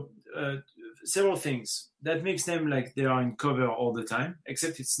 So several things that makes them like they are in cover all the time,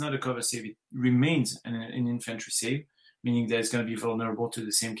 except it's not a cover save. It remains an infantry save, meaning that it's going to be vulnerable to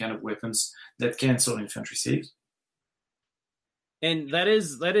the same kind of weapons that cancel infantry saves. And that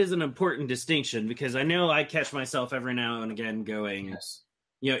is an important distinction because I know I catch myself every now and again going, yes.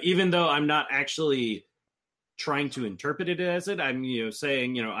 Even though I'm not actually trying to interpret it as it, I'm,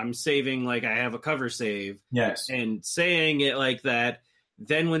 saying, I'm saving like I have a cover save. Yes. And saying it like that,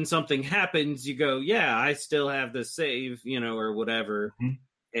 then when something happens, you go, yeah, I still have the save, or whatever. Mm-hmm.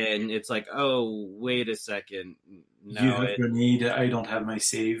 And it's like, oh, wait a second. No, you have your need. I don't have my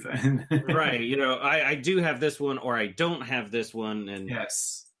save. Right. I do have this one or I don't have this one. And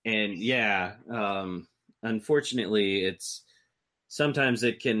yes. And yeah, unfortunately, it's sometimes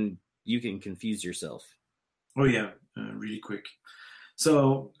you can confuse yourself. Oh yeah, really quick.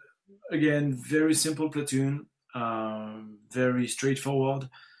 So again, very simple platoon, very straightforward.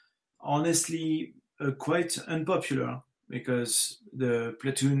 Honestly, quite unpopular because the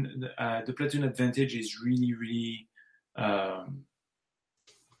platoon advantage is really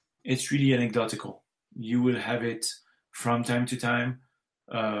it's really anecdotal. You will have it from time to time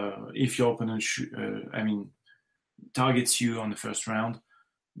if your opponent targets you on the first round,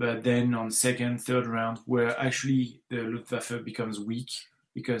 but then on second, third round, where actually the Luftwaffe becomes weak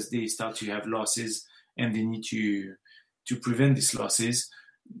because they start to have losses and they need to prevent these losses,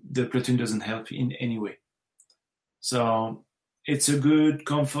 the platoon doesn't help in any way. So it's a good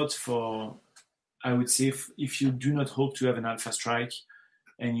comfort for, I would say, if you do not hope to have an alpha strike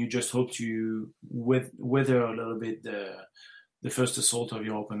and you just hope to weather a little bit the first assault of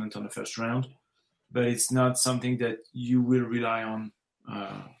your opponent on the first round, but it's not something that you will rely on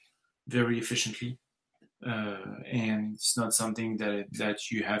very efficiently, and it's not something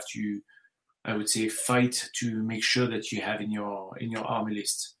that you have to, I would say, fight to make sure that you have in your army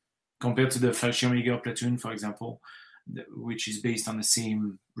list, compared to the Fallschirmjäger platoon, for example, which is based on the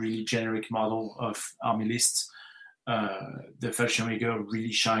same really generic model of army lists. The Fallschirmjäger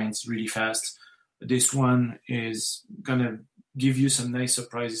really shines really fast. This one is gonna give you some nice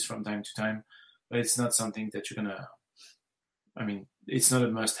surprises from time to time, but it's not something that you're gonna, I mean, it's not a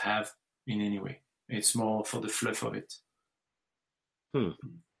must-have in any way. It's more for the fluff of it.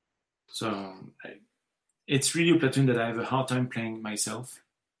 So it's really a platoon that I have a hard time playing myself.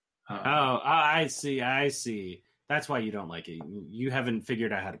 I see. That's why you don't like it. You haven't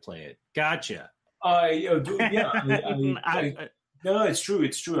figured out how to play it. Gotcha. No, it's true.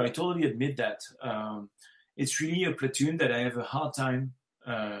 I totally admit that. It's really a platoon that I have a hard time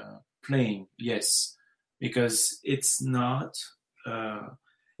playing. Yes, because it's not.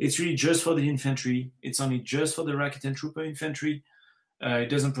 It's really just for the infantry. It's only just for the racket and trooper infantry. It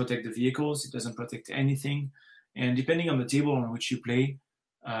doesn't protect the vehicles. It doesn't protect anything. And depending on the table on which you play,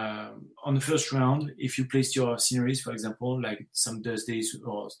 on the first round, if you placed your sceneries, for example, like some Dust Days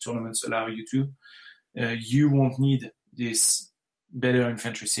or tournaments allow you to, you won't need this better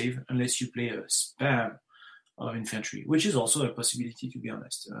infantry save unless you play a spam of infantry, which is also a possibility, to be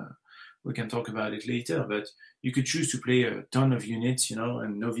honest. We can talk about it later, but you could choose to play a ton of units,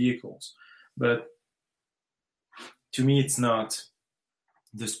 and no vehicles. But to me, it's not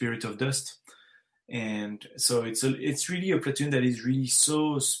the spirit of Dust. And so it's really a platoon that is really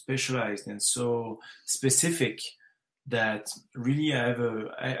so specialized and so specific that really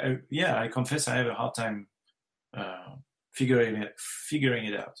I confess I have a hard time figuring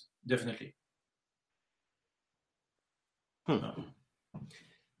it out. Definitely.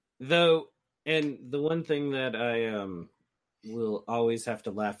 Though, and the one thing that I will always have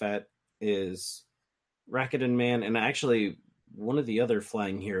to laugh at is Racket and Man, and actually one of the other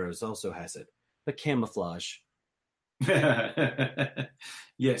flying heroes also has it. But camouflage.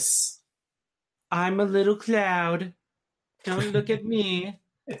 Yes. I'm a little cloud. Don't look at me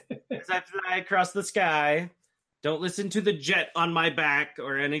as I fly across the sky. Don't listen to the jet on my back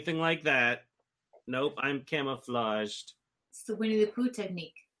or anything like that. Nope, I'm camouflaged. It's the Winnie the Pooh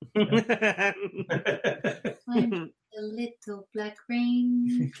technique. I'm a little black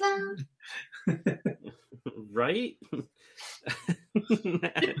rain cloud. Right?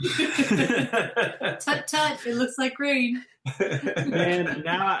 Tut tut, it looks like rain. And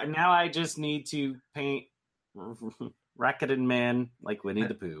now I just need to paint Racket and Man like Winnie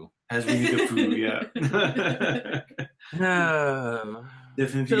the Pooh. As Winnie the Pooh, yeah.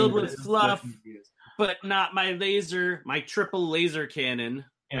 Definitely filled with fluff, but not my triple laser cannon.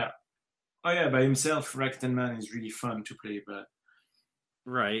 Yeah. Oh yeah, by himself, Racket and Man is really fun to play, but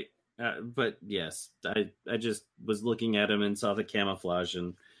right. But yes, I just was looking at him and saw the camouflage,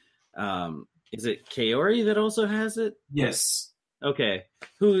 and is it Kaori that also has it? Yes. Okay.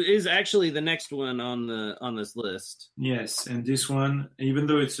 Who is actually the next one on this list? Yes, and this one, even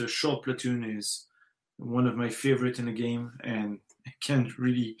though it's a short platoon, is one of my favorite in the game, and can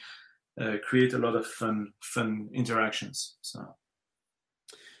really create a lot of fun interactions.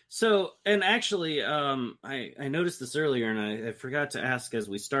 So, and actually, I noticed this earlier, and I forgot to ask as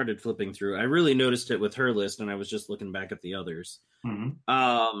we started flipping through. I really noticed it with her list, and I was just looking back at the others.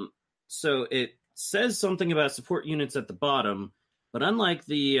 Mm-hmm. So it says something about support units at the bottom, but unlike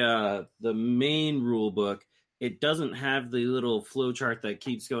the main rule book, it doesn't have the little flow chart that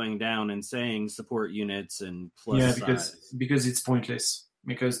keeps going down and saying support units and plus size. because it's pointless.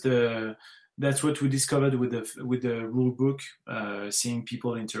 Because that's what we discovered with the rule book, seeing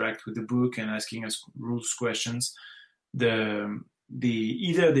people interact with the book and asking us rules questions. Either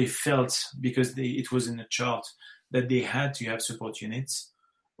they felt, because it was in a chart, that they had to have support units,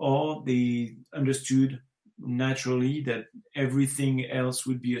 or they understood naturally that everything else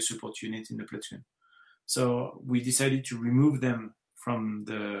would be a support unit in the platoon. So we decided to remove them from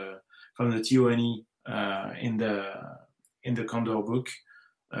the TONE in the Condor book.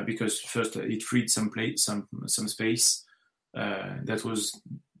 Because first it freed some space. That was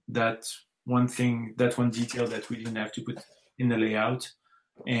that one detail that we didn't have to put in the layout,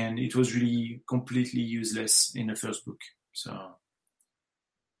 and it was really completely useless in the first book. So,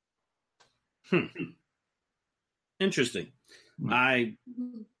 Interesting. I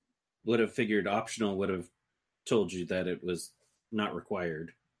would have figured optional would have told you that it was not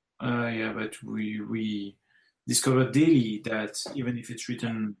required. Yeah, but we discovered daily that even if it's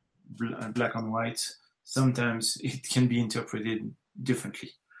written black on white, sometimes it can be interpreted differently.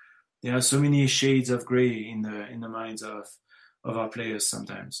 There are so many shades of gray in the minds of our players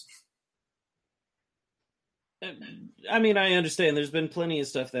sometimes. I mean, I understand. There's been plenty of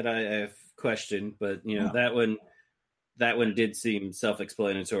stuff that I have questioned, but that one did seem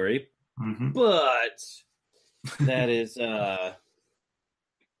self-explanatory. Mm-hmm. But that is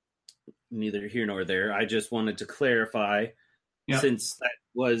neither here nor there. I just wanted to clarify, since that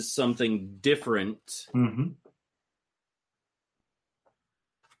was something different. Mm-hmm.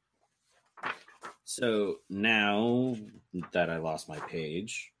 So now that I lost my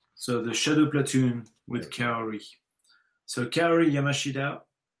page. So the Shadow Platoon with Kaori. So Kaori Yamashita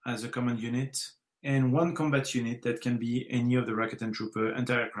as a command unit, and one combat unit that can be any of the Rocket and Trooper,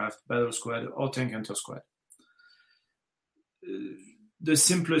 Anti-Aircraft, Battle Squad, or Tank Hunter Squad. The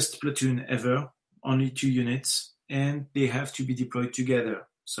simplest platoon ever, only 2 units, and they have to be deployed together.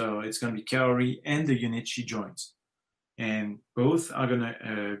 So it's going to be Kaori and the unit she joins. And both are going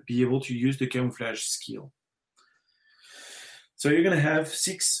to be able to use the camouflage skill. So you're going to have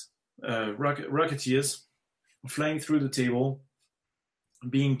 6 Rocketeers flying through the table,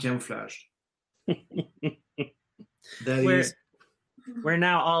 being camouflaged. We're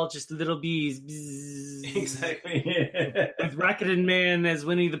now all just little bees. Bzzz. Exactly. With Rocket and Man as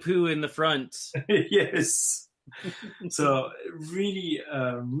Winnie the Pooh in the front. Yes. So really,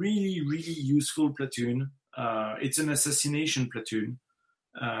 really useful platoon. It's an assassination platoon.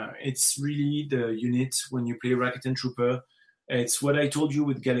 It's really the unit when you play Rocket and Trooper. It's what I told you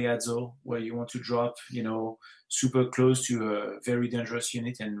with Galeazzo, where you want to drop, super close to a very dangerous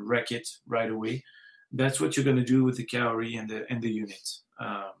unit and wreck it right away. That's what you're going to do with the Kaori and the unit.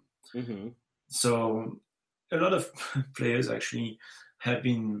 So a lot of players actually have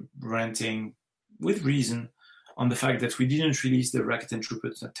been ranting, with reason, on the fact that we didn't release the Rocket and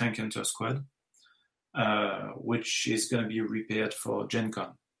Trooper Tank Hunter Squad, which is going to be repaired for Gen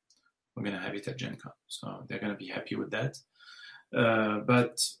Con. We're going to have it at Gen Con, so they're going to be happy with that.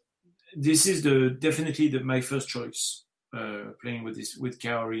 But this is definitely my first choice. Playing with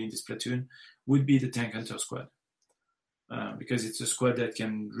Kaori in this platoon would be the Tank Hunter Squad, because it's a squad that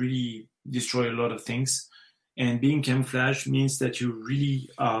can really destroy a lot of things, and being camouflaged means that you really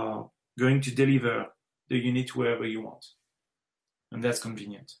are going to deliver the unit wherever you want, and that's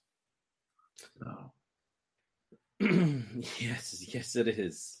convenient. Yes, it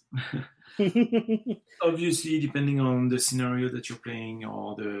is. Obviously, depending on the scenario that you're playing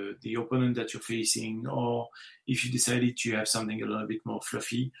or the opponent that you're facing, or if you decided to have something a little bit more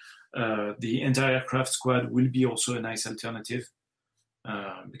fluffy, the Anti-Aircraft Squad will be also a nice alternative,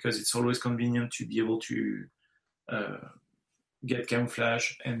 because it's always convenient to be able to get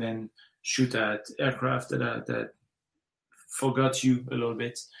camouflage and then shoot at aircraft that forgot you a little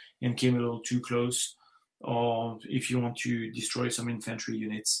bit and came a little too close, or if you want to destroy some infantry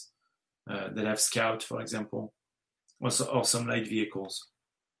units that have scout, for example, or some light vehicles.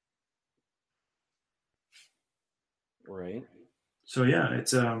 Right. So yeah,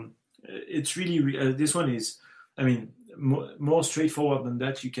 it's really this one is, more straightforward than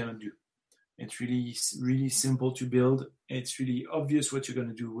that you cannot do. It's really, really simple to build. It's really obvious what you're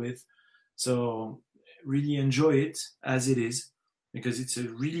going to do with. So really enjoy it as it is, because it's a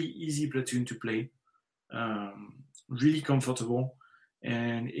really easy platoon to play, really comfortable,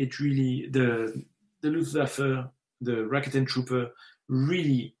 and it really the Luftwaffe, the Rocket and Trooper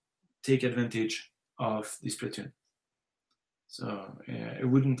really take advantage of this platoon. So I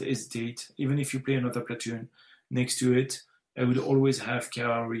wouldn't hesitate, even if you play another platoon next to it. I would always have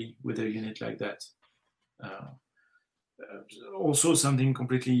Kaori with a unit like that. Also something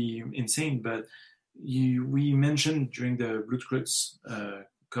completely insane, but we mentioned during the Blutkreuz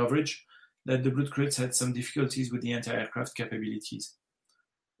coverage that the Blutkreuz had some difficulties with the anti-aircraft capabilities.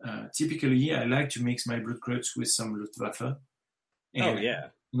 Typically, I like to mix my Blutkreuz with some Luftwaffe. And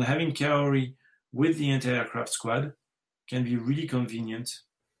having Kaori with the anti-aircraft squad can be really convenient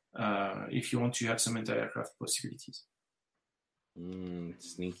if you want to have some anti-aircraft possibilities.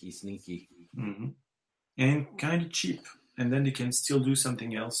 Sneaky. Mm-hmm. And kind of cheap. And then they can still do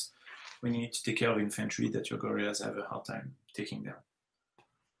something else when you need to take care of infantry that your guerrillas have a hard time taking down.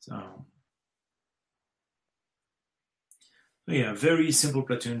 So yeah, very simple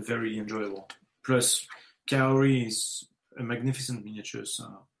platoon, very enjoyable. Plus, Kaori is a magnificent miniature,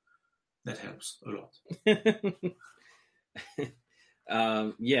 so that helps a lot.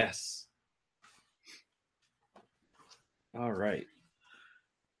 Yes. All right.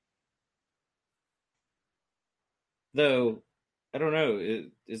 Though, I don't know.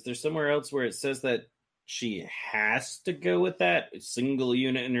 Is there somewhere else where it says that she has to go with that single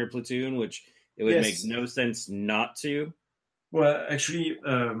unit in her platoon, which it would make no sense not to? Well, actually,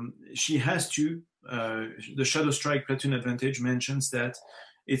 she has to. The Shadow Strike platoon advantage mentions that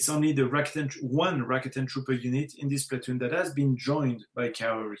it's only the one Rakuten Trooper unit in this platoon that has been joined by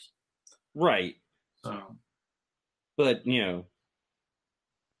cavalry. Right. So. But,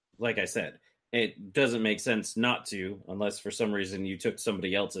 like I said, it doesn't make sense not to, unless for some reason you took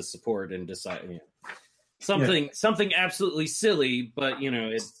somebody else's support and decided something absolutely silly, but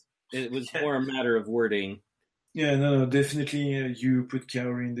it was more a matter of wording. Yeah, no, definitely. You put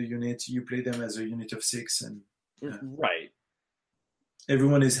cavalry in the unit, you play them as a unit of 6, and right.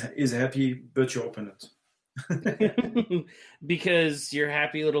 Everyone is happy, but your opponent. Because your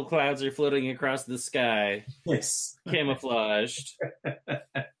happy little clouds are floating across the sky. Yes. Camouflaged.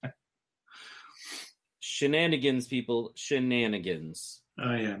 Shenanigans, people. Shenanigans.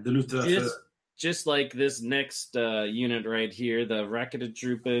 Oh, yeah. The Luftwaffe. Just like this next unit right here, the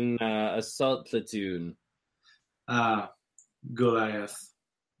Raketentruppen Assault Platoon. Goliath.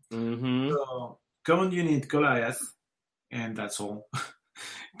 Mm-hmm. So, command unit, Goliath. And that's all.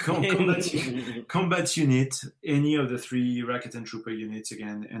 combat unit, any of the 3 Rakuten Trooper units,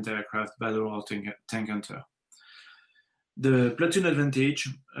 again, anti-aircraft, battle, or tank hunter. The platoon advantage,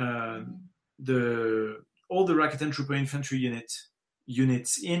 all the Rakuten Trooper infantry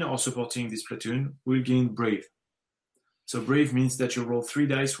units in or supporting this platoon will gain Brave. So Brave means that you roll 3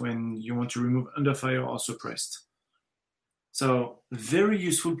 dice when you want to remove under fire or suppressed. So very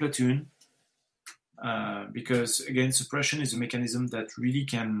useful platoon. Because, again, suppression is a mechanism that really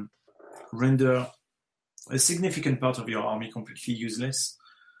can render a significant part of your army completely useless.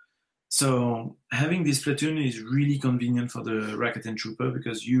 So having this platoon is really convenient for the Rakuten Trooper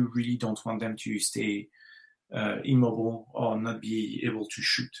because you really don't want them to stay immobile or not be able to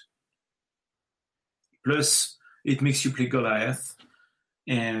shoot. Plus, it makes you play Goliath,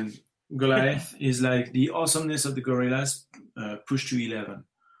 and Goliath is like the awesomeness of the gorillas pushed to 11.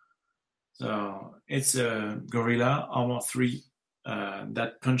 So it's a gorilla, armor 3,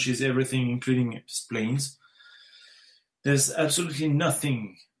 that punches everything, including its planes. There's absolutely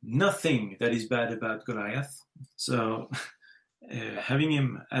nothing that is bad about Goliath. So having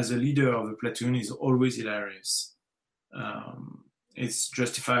him as a leader of a platoon is always hilarious. It's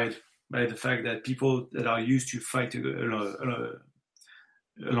justified by the fact that people that are used to fight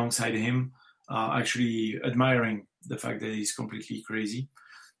alongside him are actually admiring the fact that he's completely crazy.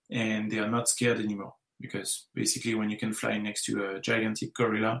 And they are not scared anymore because basically when you can fly next to a gigantic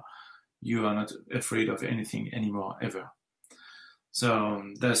gorilla, you are not afraid of anything anymore, ever. So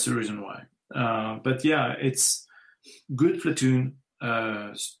that's the reason why. But yeah, it's good platoon,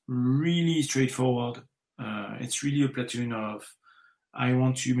 really straightforward. It's really a platoon of, I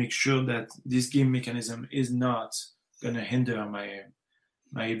want to make sure that this game mechanism is not going to hinder my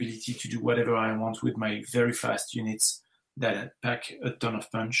ability to do whatever I want with my very fast units that pack a ton of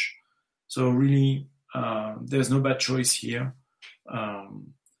punch. So really, there's no bad choice here.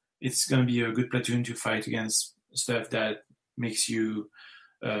 It's going to be a good platoon to fight against stuff that makes you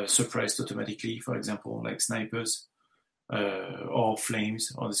suppressed automatically, for example, like snipers or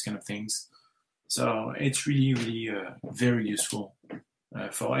flames, all these kind of things. So it's really, really very useful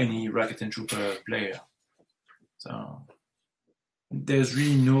for any Rakuten Trooper player. So there's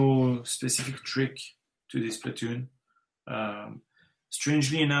really no specific trick to this platoon.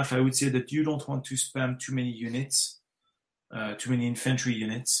 Strangely enough, I would say that you don't want to spam too many units, too many infantry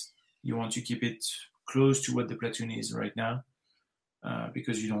units. You want to keep it close to what the platoon is right now,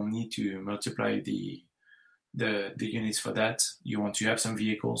 because you don't need to multiply the units for that. You want to have some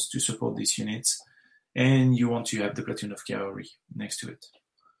vehicles to support these units, and you want to have the platoon of cavalry next to it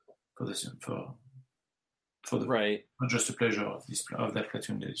for the right. Not just the pleasure of that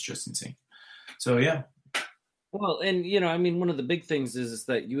platoon. That it's just insane. So yeah. Well, and one of the big things is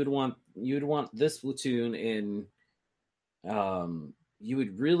that you would want this platoon in. You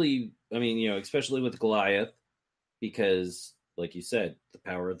would really, especially with Goliath, because, like you said, the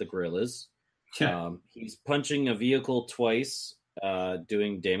power of the gorillas. Yeah. He's punching a vehicle twice,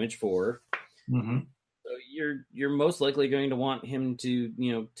 doing damage 4. Mm-hmm. So you're most likely going to want him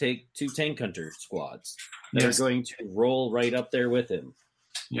to take 2 tank hunter squads that are going to roll right up there with him.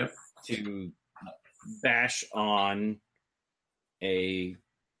 Yep. To bash on the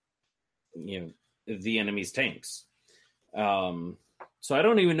enemy's tanks. So I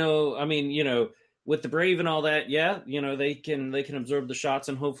don't even know. With the Brave and all that, they can absorb the shots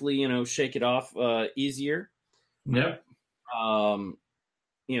and hopefully shake it off easier. Yep.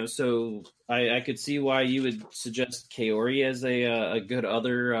 So I could see why you would suggest Kaori as a good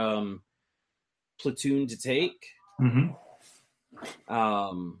other platoon to take. Mm-hmm.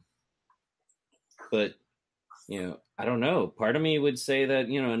 But I don't know. Part of me would say that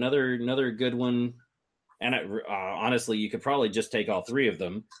another good one, and honestly, you could probably just take all three of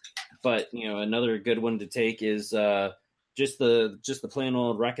them. But another good one to take is just the plain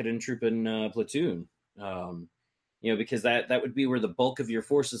old Rakuten Truppen platoon. Because that would be where the bulk of your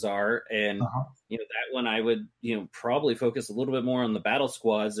forces are, and that one I would probably focus a little bit more on the battle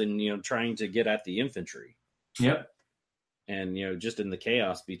squads and trying to get at the infantry. Yep. And just in the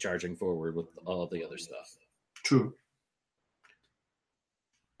chaos, be charging forward with all the other stuff. True.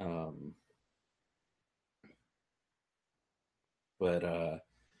 But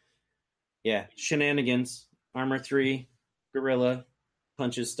shenanigans, armor 3, guerrilla,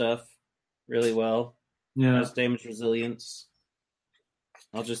 punches stuff really well. Yeah. Has damage resilience.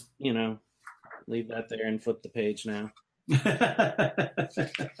 I'll just, leave that there and flip the page now.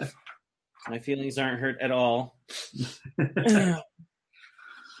 My feelings aren't hurt at all.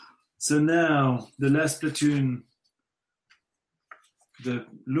 So now, the last platoon, the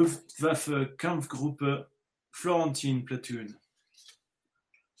Luftwaffe Kampfgruppe Florentine platoon.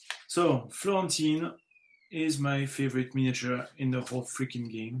 So, Florentine is my favorite miniature in the whole freaking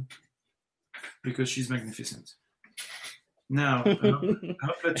game because she's magnificent. Now,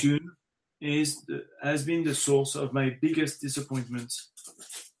 her platoon has been the source of my biggest disappointment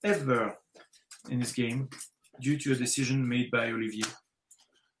ever in this game due to a decision made by Olivier.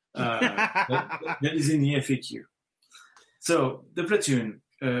 That is in the FAQ. So, the platoon,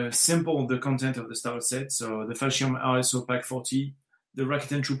 simple the content of the starter set. So, the Fallschirm RSO Pack 40, the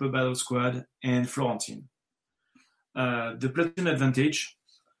Rakuten Trooper Battle Squad, and Florentine. The platoon advantage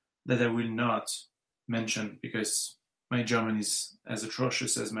that I will not mention because my German is as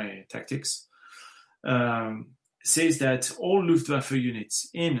atrocious as my tactics, says that all Luftwaffe units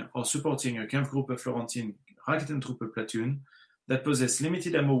in or supporting a Kampfgruppe Florentine Raketentrooper platoon that possess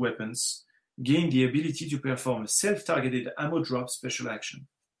limited ammo weapons gain the ability to perform a self-targeted ammo drop special action.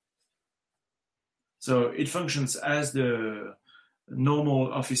 So it functions as the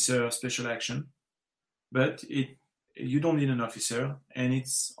normal officer special action, but you don't need an officer, and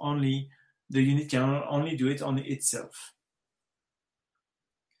it's only the unit can only do it on itself.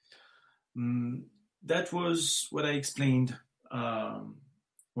 That was what I explained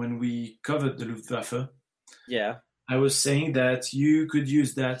when we covered the Luftwaffe. Yeah. I was saying that you could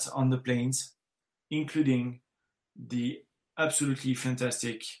use that on the planes, including the absolutely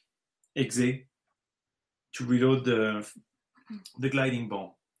fantastic Exe to reload the gliding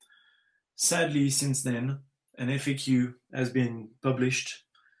bomb. Sadly, since then, an FAQ has been published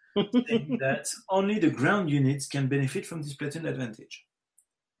saying that only the ground units can benefit from this platoon advantage.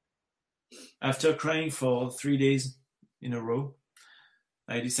 After crying for 3 days in a row,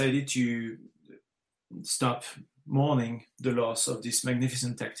 I decided to stop mourning the loss of these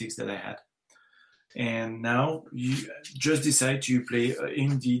magnificent tactics that I had. And now you just decide to play,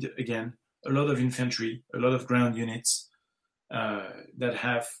 indeed, again, a lot of infantry, a lot of ground units that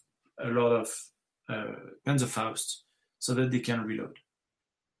have a lot of Panzerfaust so that they can reload.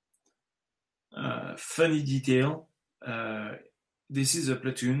 Funny detail, this is a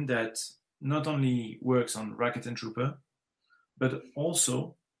platoon that not only works on Rakuten Trooper, but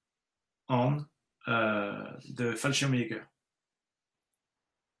also on the Fallschirmjäger.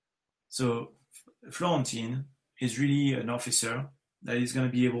 So Florentine is really an officer that is going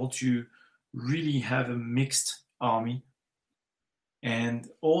to be able to really have a mixed army, and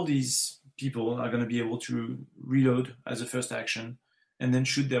all these people are going to be able to reload as a first action and then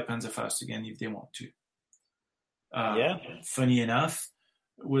shoot their Panzerfaust again if they want to. Funny enough,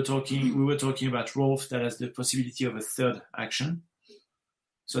 we were talking about Rolf that has the possibility of a third action.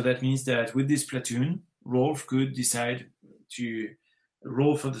 So that means that with this platoon, Rolf could decide to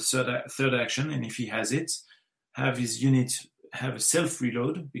roll for the third action, and if he has it, have his unit have a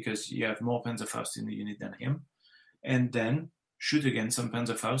self-reload because you have more Panzerfaust in the unit than him, and then shoot again some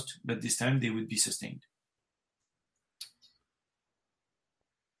Panzerfaust, but this time they would be sustained.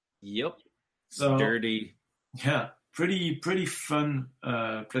 Yep. So, dirty. Yeah, pretty fun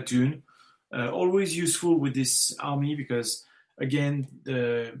platoon. Always useful with this army because, again,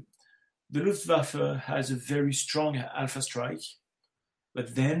 the Luftwaffe has a very strong Alpha Strike,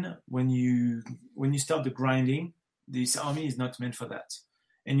 but then when you start the grinding, this army is not meant for that,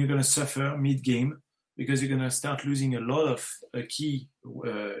 and you're going to suffer mid-game because you're going to start losing a lot of key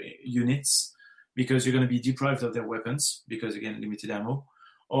units because you're going to be deprived of their weapons because, again, limited ammo,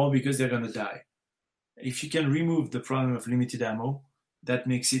 or because they're going to die. if you can remove the problem of limited ammo, that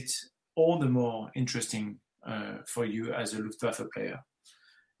makes it all the more interesting for you as a Luftwaffe player.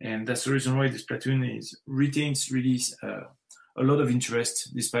 And that's the reason why this platoon retains really a lot of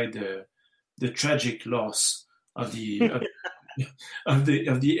interest, despite the tragic loss of the of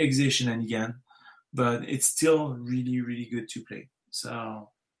the Exe shenanigan. But it's still really, really good to play.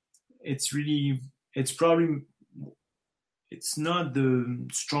 So it's not the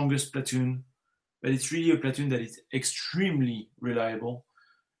strongest platoon, but it's really a platoon that is extremely reliable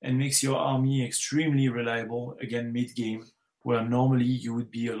and makes your army extremely reliable again mid-game, where normally you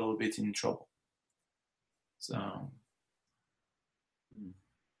would be a little bit in trouble. So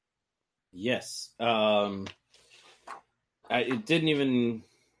yes, it didn't even.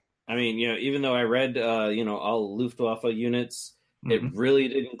 I mean, even though I read, all Luftwaffe units, it really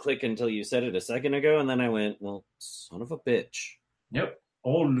didn't click until you said it a second ago, and then I went, "Well, son of a bitch." Yep,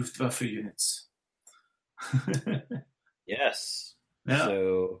 all Luftwaffe units. Yes. Yeah.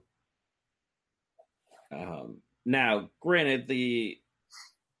 So, now, granted,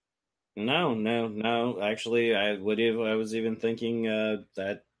 no. Actually, I was even thinking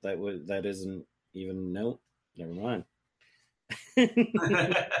that isn't even Never mind.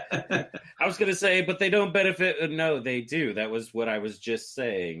 I was going to say, but they don't benefit. No, they do. That was what I was just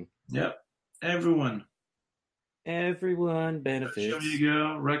saying. Yep. Everyone benefits.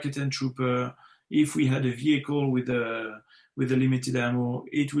 Jaeger, Rocket and Trooper. If we had a vehicle with a limited ammo,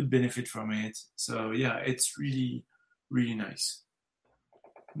 it would benefit from it. So yeah, it's really, really nice.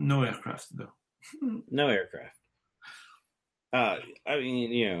 No aircraft though. No aircraft. I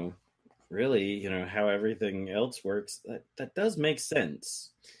mean, really, how everything else works, that does make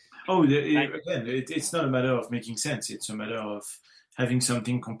sense. Oh, it's not a matter of making sense. It's a matter of having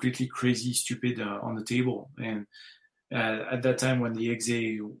something completely crazy, stupid on the table. And at that time when the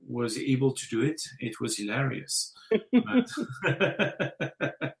Exe was able to do it, it was hilarious.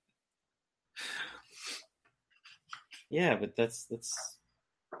 Yeah, but that's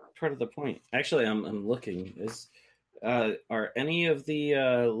part of the point. Actually, I'm looking. Are any of the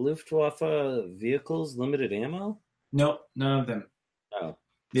Luftwaffe vehicles limited ammo? No, none of them. Oh,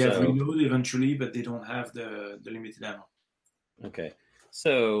 they have reload eventually, but they don't have the limited ammo. Okay,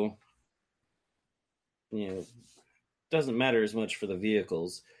 so doesn't matter as much for the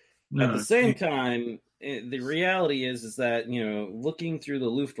vehicles. No, at the same time, the reality is that looking through the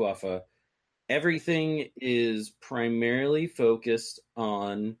Luftwaffe, everything is primarily focused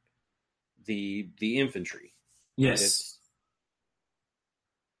on the infantry. Yes.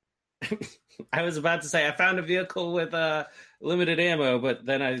 I was about to say I found a vehicle with limited ammo, but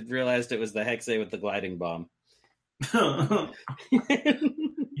then I realized it was the Hexe with the gliding bomb. You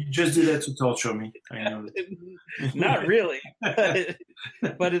just did that to torture me. I know. Not really,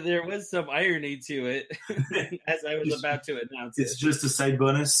 but there was some irony to it as I was about to announce it. It's just a side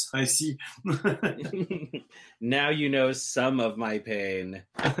bonus. I see. Now you know some of my pain.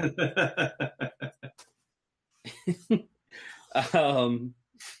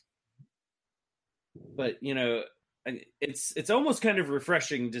 But it's almost kind of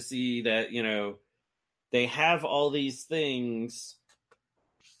refreshing to see that they have all these things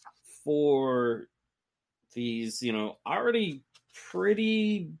for these already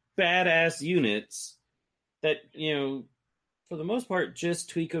pretty badass units that for the most part just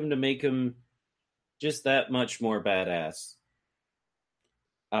tweak them to make them just that much more badass.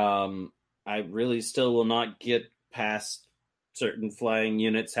 I really still will not get past certain flying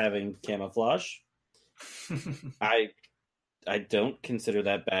units having camouflage. I don't consider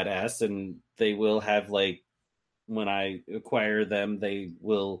that badass, and they will have, like, when I acquire them, they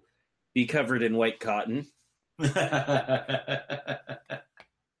will be covered in white cotton.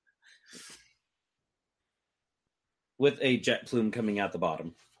 With a jet plume coming out the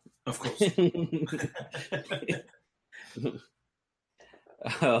bottom. Of course.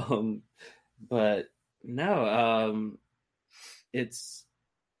 But no, it's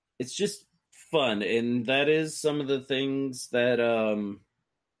just fun, and that is some of the things that are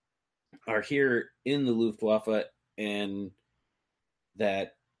here in the Luftwaffe, and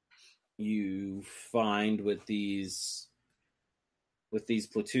that you find with these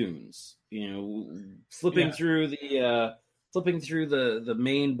platoons. Flipping through the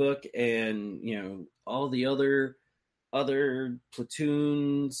main book, and all the other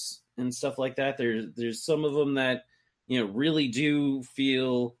platoons and stuff like that. There's some of them that really do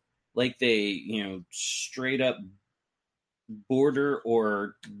feel like they straight up border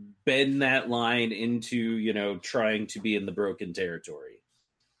or bend that line into trying to be in the broken territory.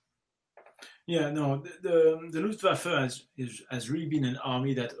 Yeah, no, the Luftwaffe has really been an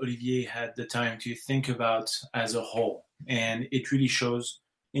army that Olivier had the time to think about as a whole, and it really shows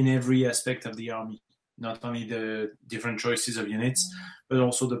in every aspect of the army, not only the different choices of units, but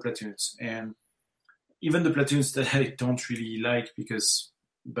also the platoons, and even the platoons that I don't really like because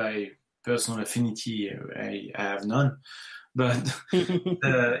by personal affinity I have none. But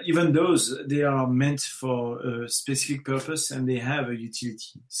even those, they are meant for a specific purpose and they have a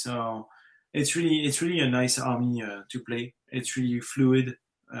utility. So it's really a nice army to play. It's really fluid.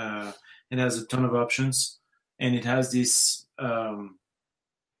 It has a ton of options, and it has this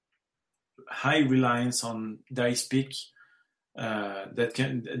high reliance on dice pick that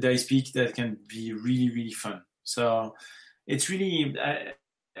can be really fun. So it's really I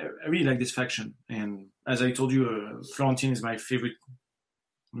really like this faction, and as I told you, Florentine is my favorite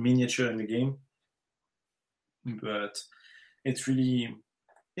miniature in the game. But it's really,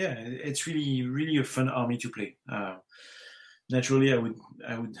 it's really a fun army to play. Naturally, I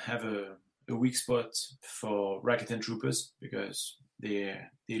would have a weak spot for Racket and Troopers because they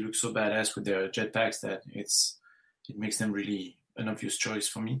look so badass with their jetpacks that it makes them really an obvious choice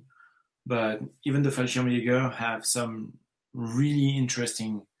for me. But even the Fallschirmjäger have some really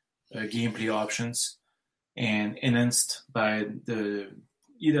interesting gameplay options and enhanced by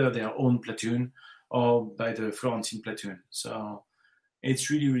either their own platoon or by the Florentine platoon. So it's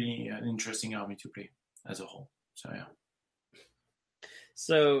really an interesting army to play as a whole. So yeah.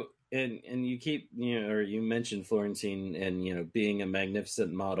 So and you keep or you mentioned Florentine and being a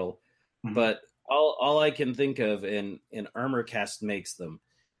magnificent model, but all I can think of and Armorcast makes them,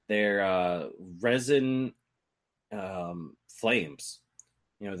 they're resin flames.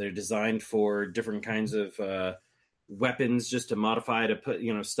 They're designed for different kinds of weapons, just to modify to put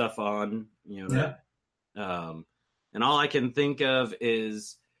stuff on. And all I can think of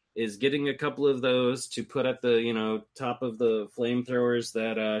is getting a couple of those to put at the top of the flamethrowers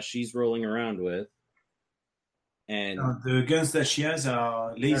that she's rolling around with. And the guns that she has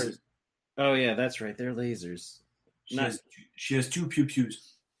are lasers. Oh yeah, that's right. They're lasers. She has two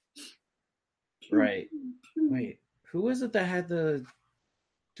pew-pews. Right. Wait, who was it that had the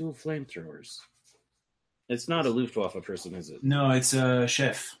dual flamethrowers? It's not a Luftwaffe person, is it? No, it's a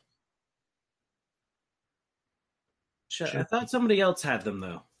chef. I thought somebody else had them,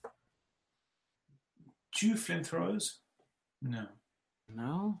 though. Two flamethrowers? No.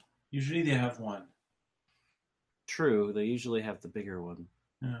 No? Usually they have one. True, they usually have the bigger one.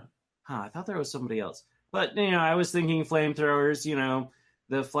 Yeah. I thought there was somebody else. But, I was thinking flamethrowers,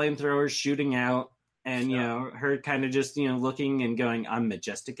 the flamethrowers shooting out, and, her kind of just, looking and going, I'm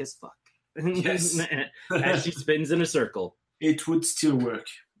majestic as fuck. Yes. As she spins in a circle. It would still work.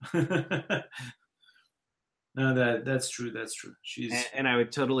 No, that's true. She's and I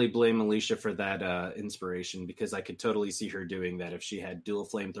would totally blame Alicia for that inspiration, because I could totally see her doing that if she had dual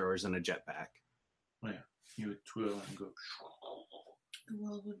flamethrowers and a jetpack. Oh, yeah, you would twirl and go. The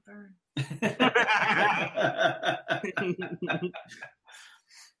world would burn.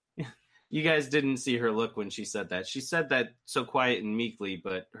 You guys didn't see her look when she said that. She said that so quiet and meekly,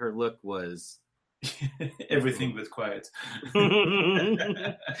 but her look was everything but quiet.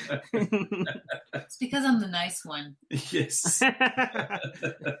 It's because I'm the nice one. Yes.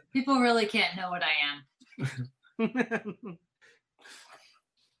 People really can't know what I am.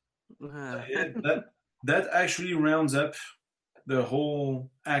 That actually rounds up the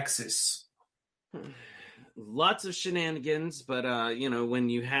whole axis. Lots of shenanigans, but when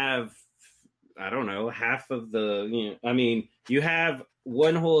you have, I don't know, half of the, you have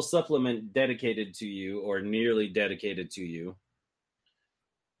one whole supplement dedicated to you or nearly dedicated to you,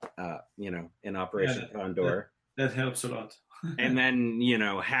 in Operation Condor. That helps a lot. And then,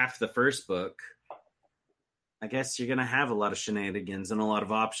 half the first book, I guess you're going to have a lot of shenanigans and a lot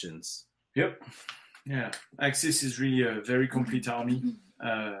of options. Yep. Yeah. Axis is really a very complete army.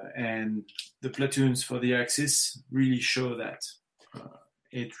 And the platoons for the Axis really show that.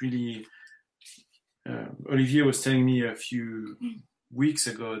 It really... Olivier was telling me a few weeks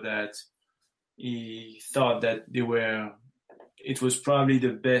ago that he thought that it was probably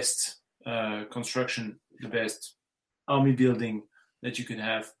the best construction, the best army building that you could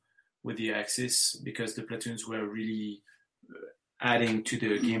have with the Axis, because the platoons were really adding to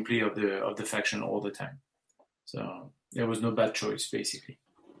the gameplay of the faction all the time. So there was no bad choice, basically.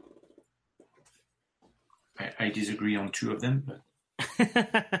 I disagree on two of them, but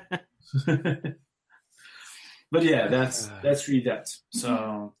but yeah, that's really that.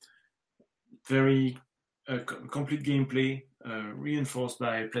 So very complete gameplay, reinforced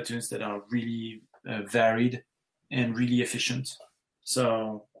by platoons that are really varied and really efficient.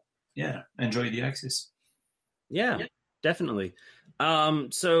 So enjoy the Axis. Yeah, definitely.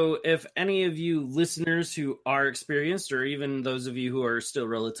 So if any of you listeners who are experienced, or even those of you who are still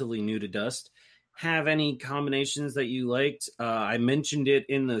relatively new to Dust, have any combinations that you liked, I mentioned it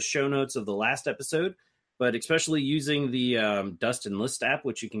in the show notes of the last episode, but especially using the Dust and List app,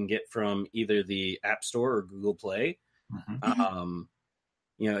 which you can get from either the App Store or Google Play.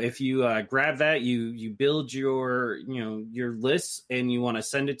 If you grab that, you build your lists and you want to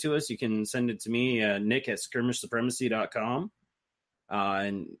send it to us, you can send it to me, Nick at skirmishsupremacy.com.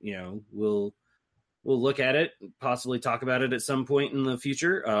 And we'll look at it, possibly talk about it at some point in the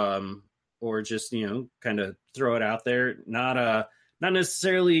future, or just kind of throw it out there, not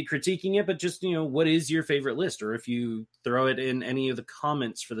necessarily critiquing it, but just what is your favorite list, or if you throw it in any of the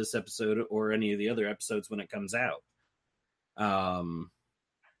comments for this episode or any of the other episodes when it comes out.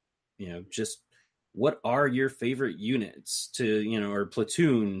 Just what are your favorite units or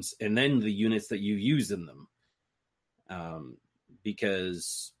platoons, and then the units that you use in them.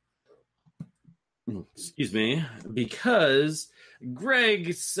 Because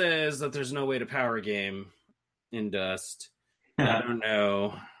Greg says that there's no way to power game in Dust. I don't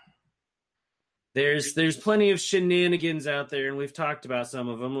know. There's plenty of shenanigans out there, and we've talked about some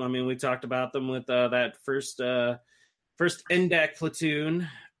of them. I mean, we talked about them with that first NDAC platoon.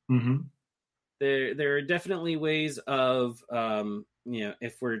 Mm-hmm. There are definitely ways of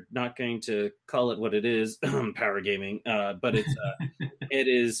if we're not going to call it what it is, power gaming, but it's it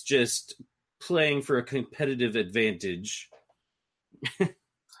is just playing for a competitive advantage.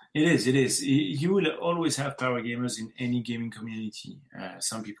 It is. You will always have power gamers in any gaming community.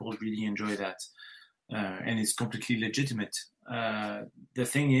 Some people really enjoy that, and it's completely legitimate. The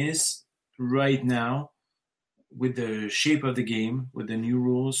thing is, right now, with the shape of the game, with the new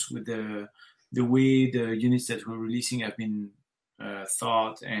rules, with the way the units that we're releasing have been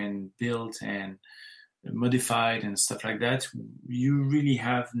thought and built and modified and stuff like that, you really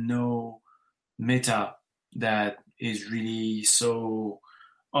have no meta that is really so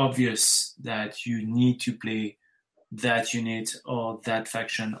obvious that you need to play that unit or that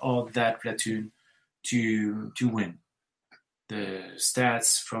faction or that platoon to win. The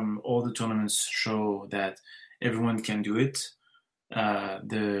stats from all the tournaments show that everyone can do it.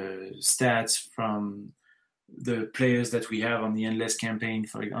 The stats from the players that we have on the Endless campaign,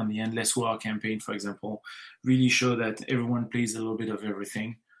 on the Endless War campaign, for example, really show that everyone plays a little bit of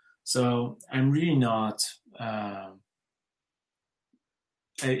everything. So I'm really not. I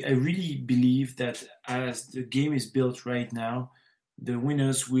really believe that as the game is built right now, the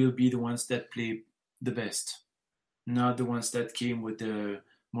winners will be the ones that play the best, not the ones that came with the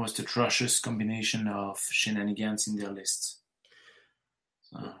most atrocious combination of shenanigans in their lists.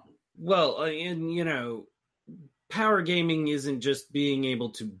 So. Well, and power gaming isn't just being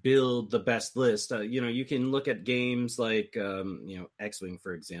able to build the best list. You can look at games like X-Wing,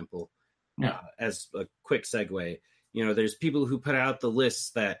 for example, as a quick segue. There's people who put out the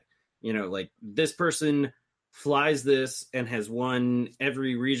lists that like this person flies this and has won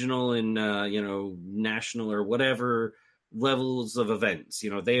every regional and national or whatever levels of events.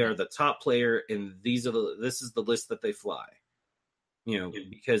 They are the top player, and this is the list that they fly.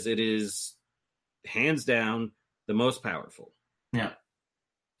 Because it is hands down the most powerful. Yeah.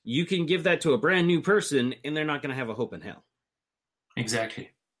 You can give that to a brand new person, and they're not going to have a hope in hell. Exactly.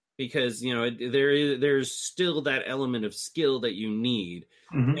 Because there's still that element of skill that you need,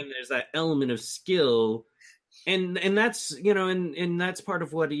 and there's that element of skill, and that's and that's part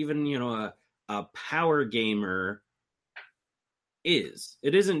of what even a power gamer is.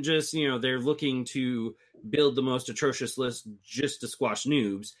 It isn't just they're looking to build the most atrocious list just to squash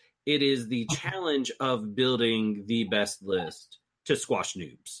noobs. It is the challenge of building the best list to squash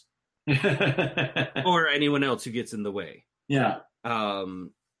noobs or anyone else who gets in the way. Yeah.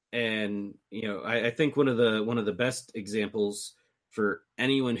 And I think one of the best examples for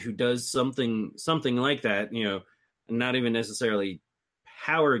anyone who does something like that, not even necessarily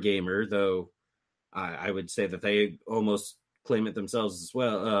power gamer, though I would say that they almost claim it themselves as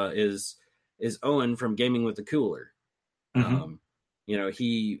well, is Owen from Gaming with the Cooler.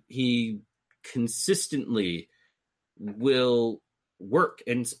 He consistently will work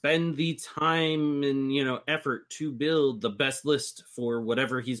and spend the time and effort to build the best list for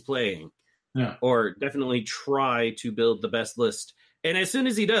whatever he's playing, or definitely try to build the best list. And as soon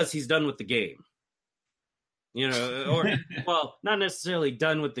as he does, he's done with the game. Or well, not necessarily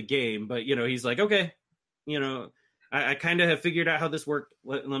done with the game, but he's like, okay, I kind of have figured out how this worked.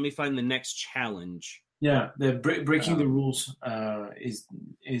 Let me find the next challenge. Yeah, the breaking the rules is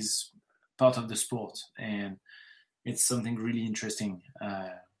part of the sport, and it's something really interesting.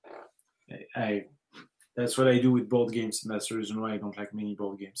 that's what I do with board games, and that's the reason why I don't like many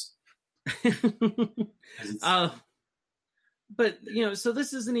board games. But so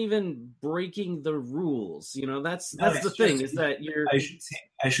this isn't even breaking the rules. That's the thing is that you're.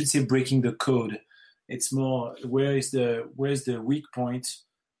 I should say breaking the code. It's more where's the weak point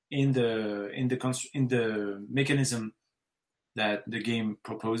in the mechanism that the game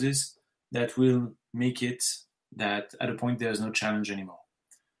proposes that will make it that at a point there's no challenge anymore.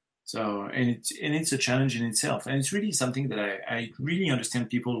 So and it's a challenge in itself, and it's really something that I really understand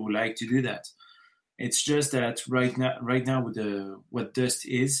people who like to do that. It's just that right now with what Dust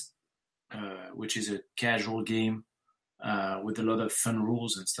is, which is a casual game with a lot of fun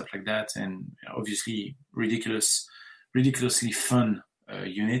rules and stuff like that, and obviously ridiculously fun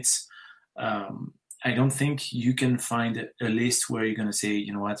units. I don't think you can find a list where you're going to say,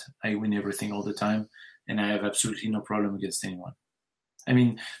 you know what, I win everything all the time, and I have absolutely no problem against anyone. I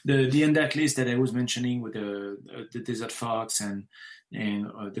mean, the NDAC list that I was mentioning with the Desert Fox and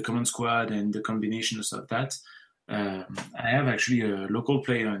the Command Squad and the combinations of that, I have actually a local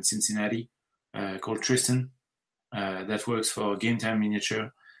player in Cincinnati called Tristan that works for Game Time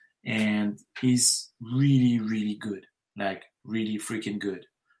Miniature, and he's really, really good, like really freaking good.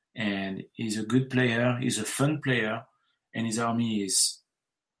 And he's a good player, he's a fun player, and his army is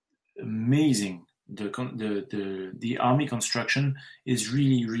amazing. The army construction is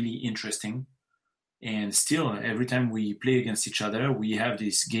really, really interesting. And still, every time we play against each other, we have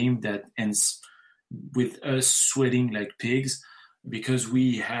this game that ends with us sweating like pigs because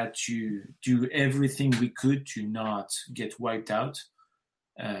we had to do everything we could to not get wiped out.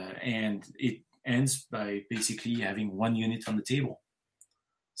 And it ends by basically having one unit on the table.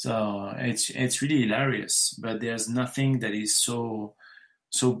 So it's really hilarious, but there's nothing that is so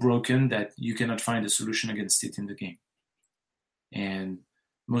broken that you cannot find a solution against it in the game. And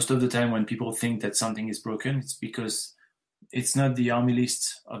most of the time when people think that something is broken, it's because it's not the army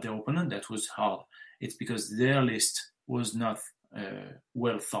list of their opponent that was hard. It's because their list was not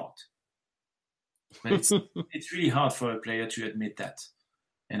well thought. But it's really hard for a player to admit that.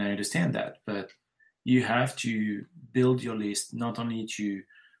 And I understand that. But you have to build your list not only to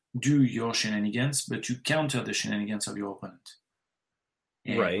do your shenanigans, but to counter the shenanigans of your opponent.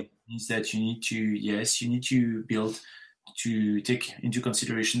 And right. Means that you need to build to take into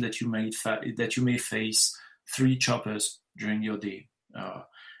consideration that you may face 3 choppers during your day.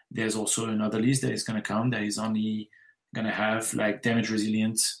 There's also another list that is going to come that is only going to have like damage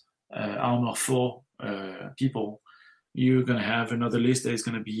resilient armor 4 people. You're going to have another list that is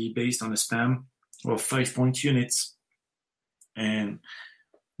going to be based on a spam of 5-point units, and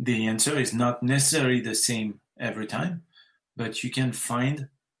the answer is not necessarily the same every time, but you can find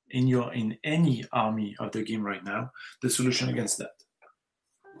in any army of the game right now the solution against that.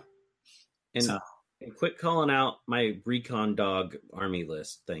 And quit calling out my recon dog army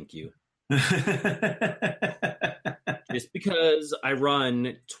list. Thank you. Just because I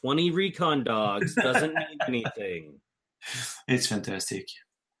run 20 recon dogs doesn't mean anything. It's fantastic.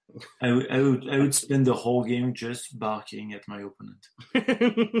 I would spend the whole game just barking at my opponent.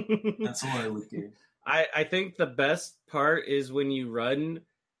 That's all I would do. I think the best part is when you run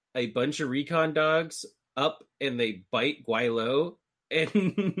a bunch of recon dogs up and they bite Guaylo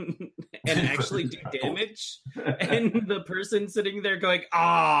and actually do damage, and the person sitting there going,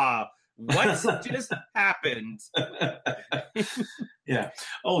 what just happened? Yeah.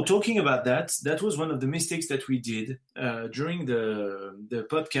 Oh, talking about that was one of the mistakes that we did during the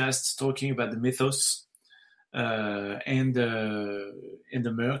podcast talking about the mythos and the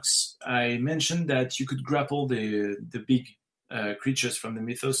mercs. I mentioned that you could grapple the big creatures from the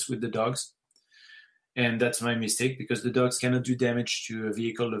mythos with the dogs, and that's my mistake because the dogs cannot do damage to a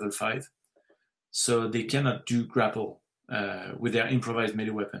vehicle level 5, so they cannot do grapple with their improvised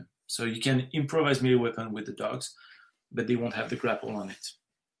melee weapon. So you can improvise melee weapon with the dogs, but they won't have the grapple on it.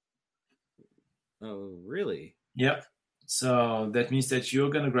 Oh, really? Yep. So that means that you're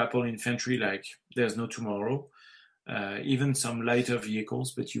going to grapple infantry like there's no tomorrow, even some lighter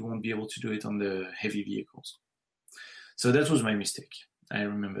vehicles, but you won't be able to do it on the heavy vehicles. So that was my mistake. I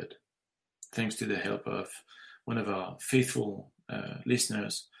remembered. Thanks to the help of one of our faithful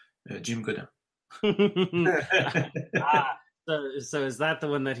listeners, Jim Godin. So is that the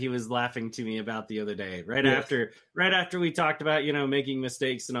one that he was laughing to me about the other day? Right after we talked about making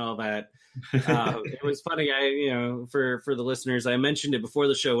mistakes and all that. It was funny. For the listeners, I mentioned it before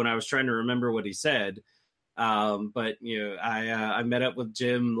the show when I was trying to remember what he said. But I met up with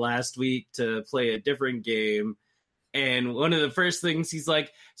Jim last week to play a different game, and one of the first things he's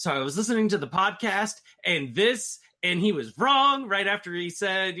like, "So I was listening to the podcast, and this and he was wrong right after he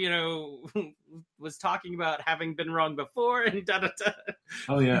said, was talking about having been wrong before and da-da-da.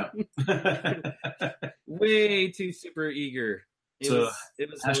 Oh, yeah. Way too super eager. It was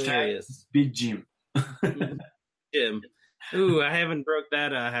hilarious. Big Jim. Jim. Ooh, I haven't broke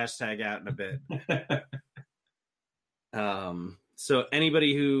that hashtag out in a bit. So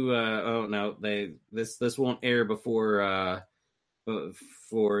anybody who this won't air before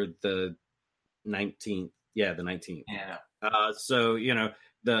for the 19th. Yeah, the 19th. Yeah. So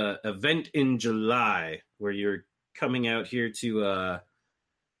the event in July where you're coming out here to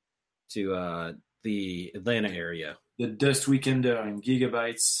the Atlanta area. The Dust Weekender in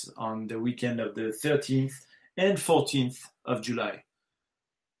Gigabytes on the weekend of the 13th and 14th of July.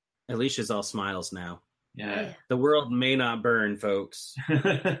 Alicia's all smiles now. Yeah. The world may not burn, folks.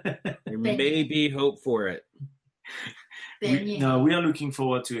 There may be hope for it. We are looking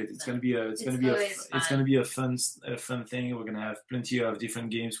forward to it. It's going to be a fun thing. We're going to have plenty of different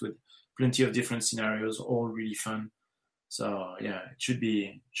games with plenty of different scenarios, all really fun. So yeah, it should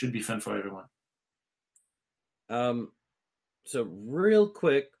be fun for everyone. So real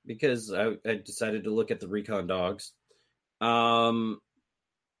quick, because I decided to look at the recon dogs. Do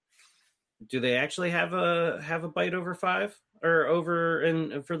they actually have a bite over 5 or over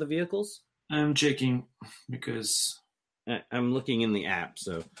and for the vehicles? I'm checking because I'm looking in the app.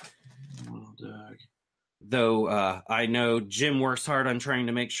 So, though I know Jim works hard on trying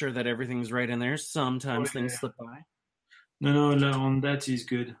to make sure that everything's right in there. Sometimes things slip by. No, on that is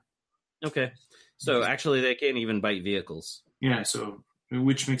good. Okay, so actually they can't even bite vehicles. Yeah, so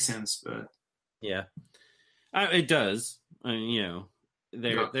which makes sense, but yeah, it does.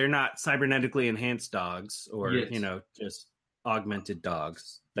 They're not cybernetically enhanced dogs or just augmented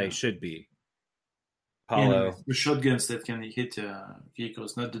dogs. They should be. Apollo. The shotguns that can hit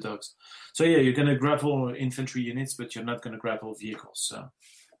vehicles, not the dogs. So yeah, you're gonna grapple infantry units, but you're not gonna grapple vehicles. So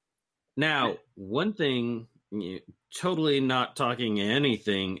now, one thing, totally not talking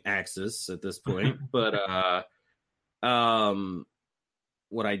anything Axis at this point, but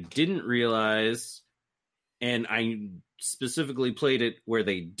what I didn't realize, and I specifically played it where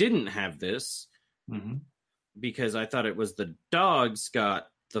they didn't have this, because I thought it was the dogs got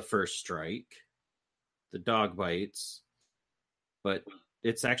the first strike, the dog bites, but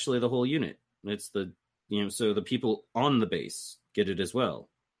it's actually the whole unit. It's so the people on the base get it as well.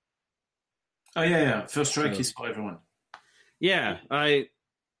 Oh yeah. First strike is for everyone. Yeah, I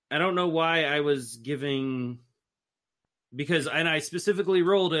don't know why I was giving, because I specifically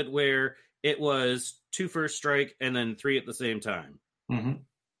rolled it where it was 2 first strike and then 3 at the same time.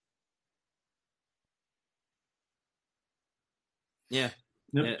 Yeah.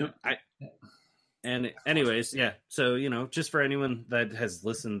 Nope. And anyways, yeah. So, just for anyone that has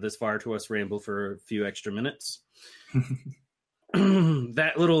listened this far to us ramble for a few extra minutes,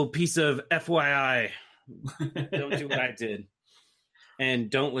 that little piece of FYI, don't do what I did. And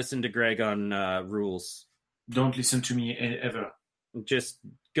don't listen to Greg on rules. Don't listen to me ever. Just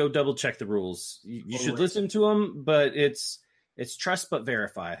go double check the rules. You should listen to them, but it's trust but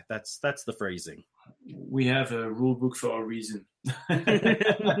verify. That's the phrasing. We have a rule book for a reason.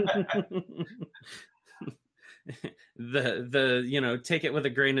 the take it with a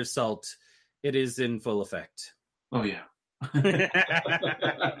grain of salt. It is in full effect. Oh yeah.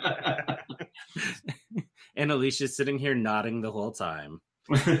 And Alicia's sitting here nodding the whole time.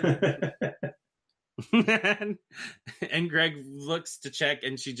 And Greg looks to check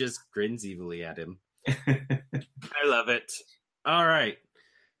and she just grins evilly at him. I love it. All right.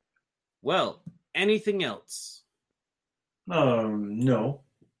 Well, anything else? No.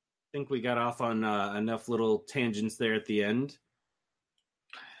 I think we got off on enough little tangents there at the end.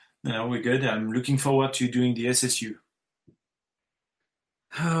 No, we're good. I'm looking forward to doing the SSU.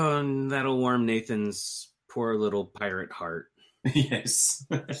 Oh, and that'll warm Nathan's poor little pirate heart. Yes.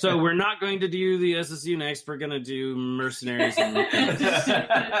 So we're not going to do the SSU next. We're going to do mercenaries.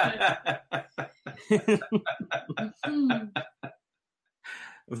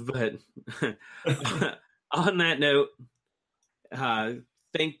 But on that note,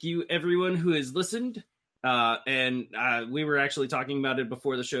 thank you everyone who has listened. And we were actually talking about it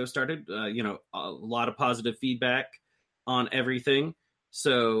before the show started. A lot of positive feedback on everything.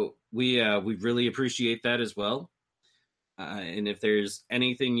 So we really appreciate that as well. And if there's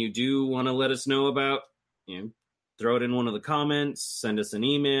anything you do want to let us know about, throw it in one of the comments, send us an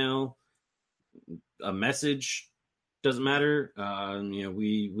email, a message, doesn't matter.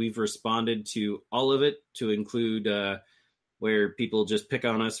 We've responded to all of it, to include where people just pick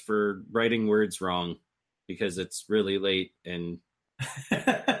on us for writing words wrong because it's really late and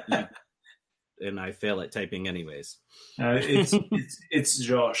and I fail at typing anyways. It's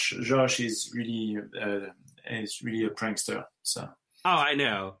Josh. Josh is really a prankster. So. Oh, I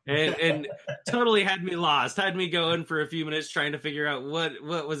know, and totally had me lost. Had me going for a few minutes trying to figure out what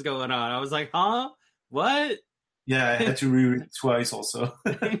was going on. I was like, "Huh? What?" Yeah, I had to reread it twice also.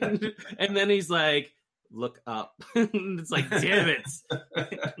 And then he's like, "Look up." It's like, damn it.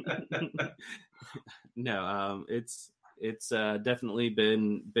 No, it's definitely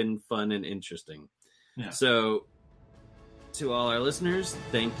been fun and interesting. Yeah. So, to all our listeners,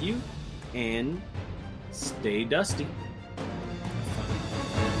 thank you, and stay dusty.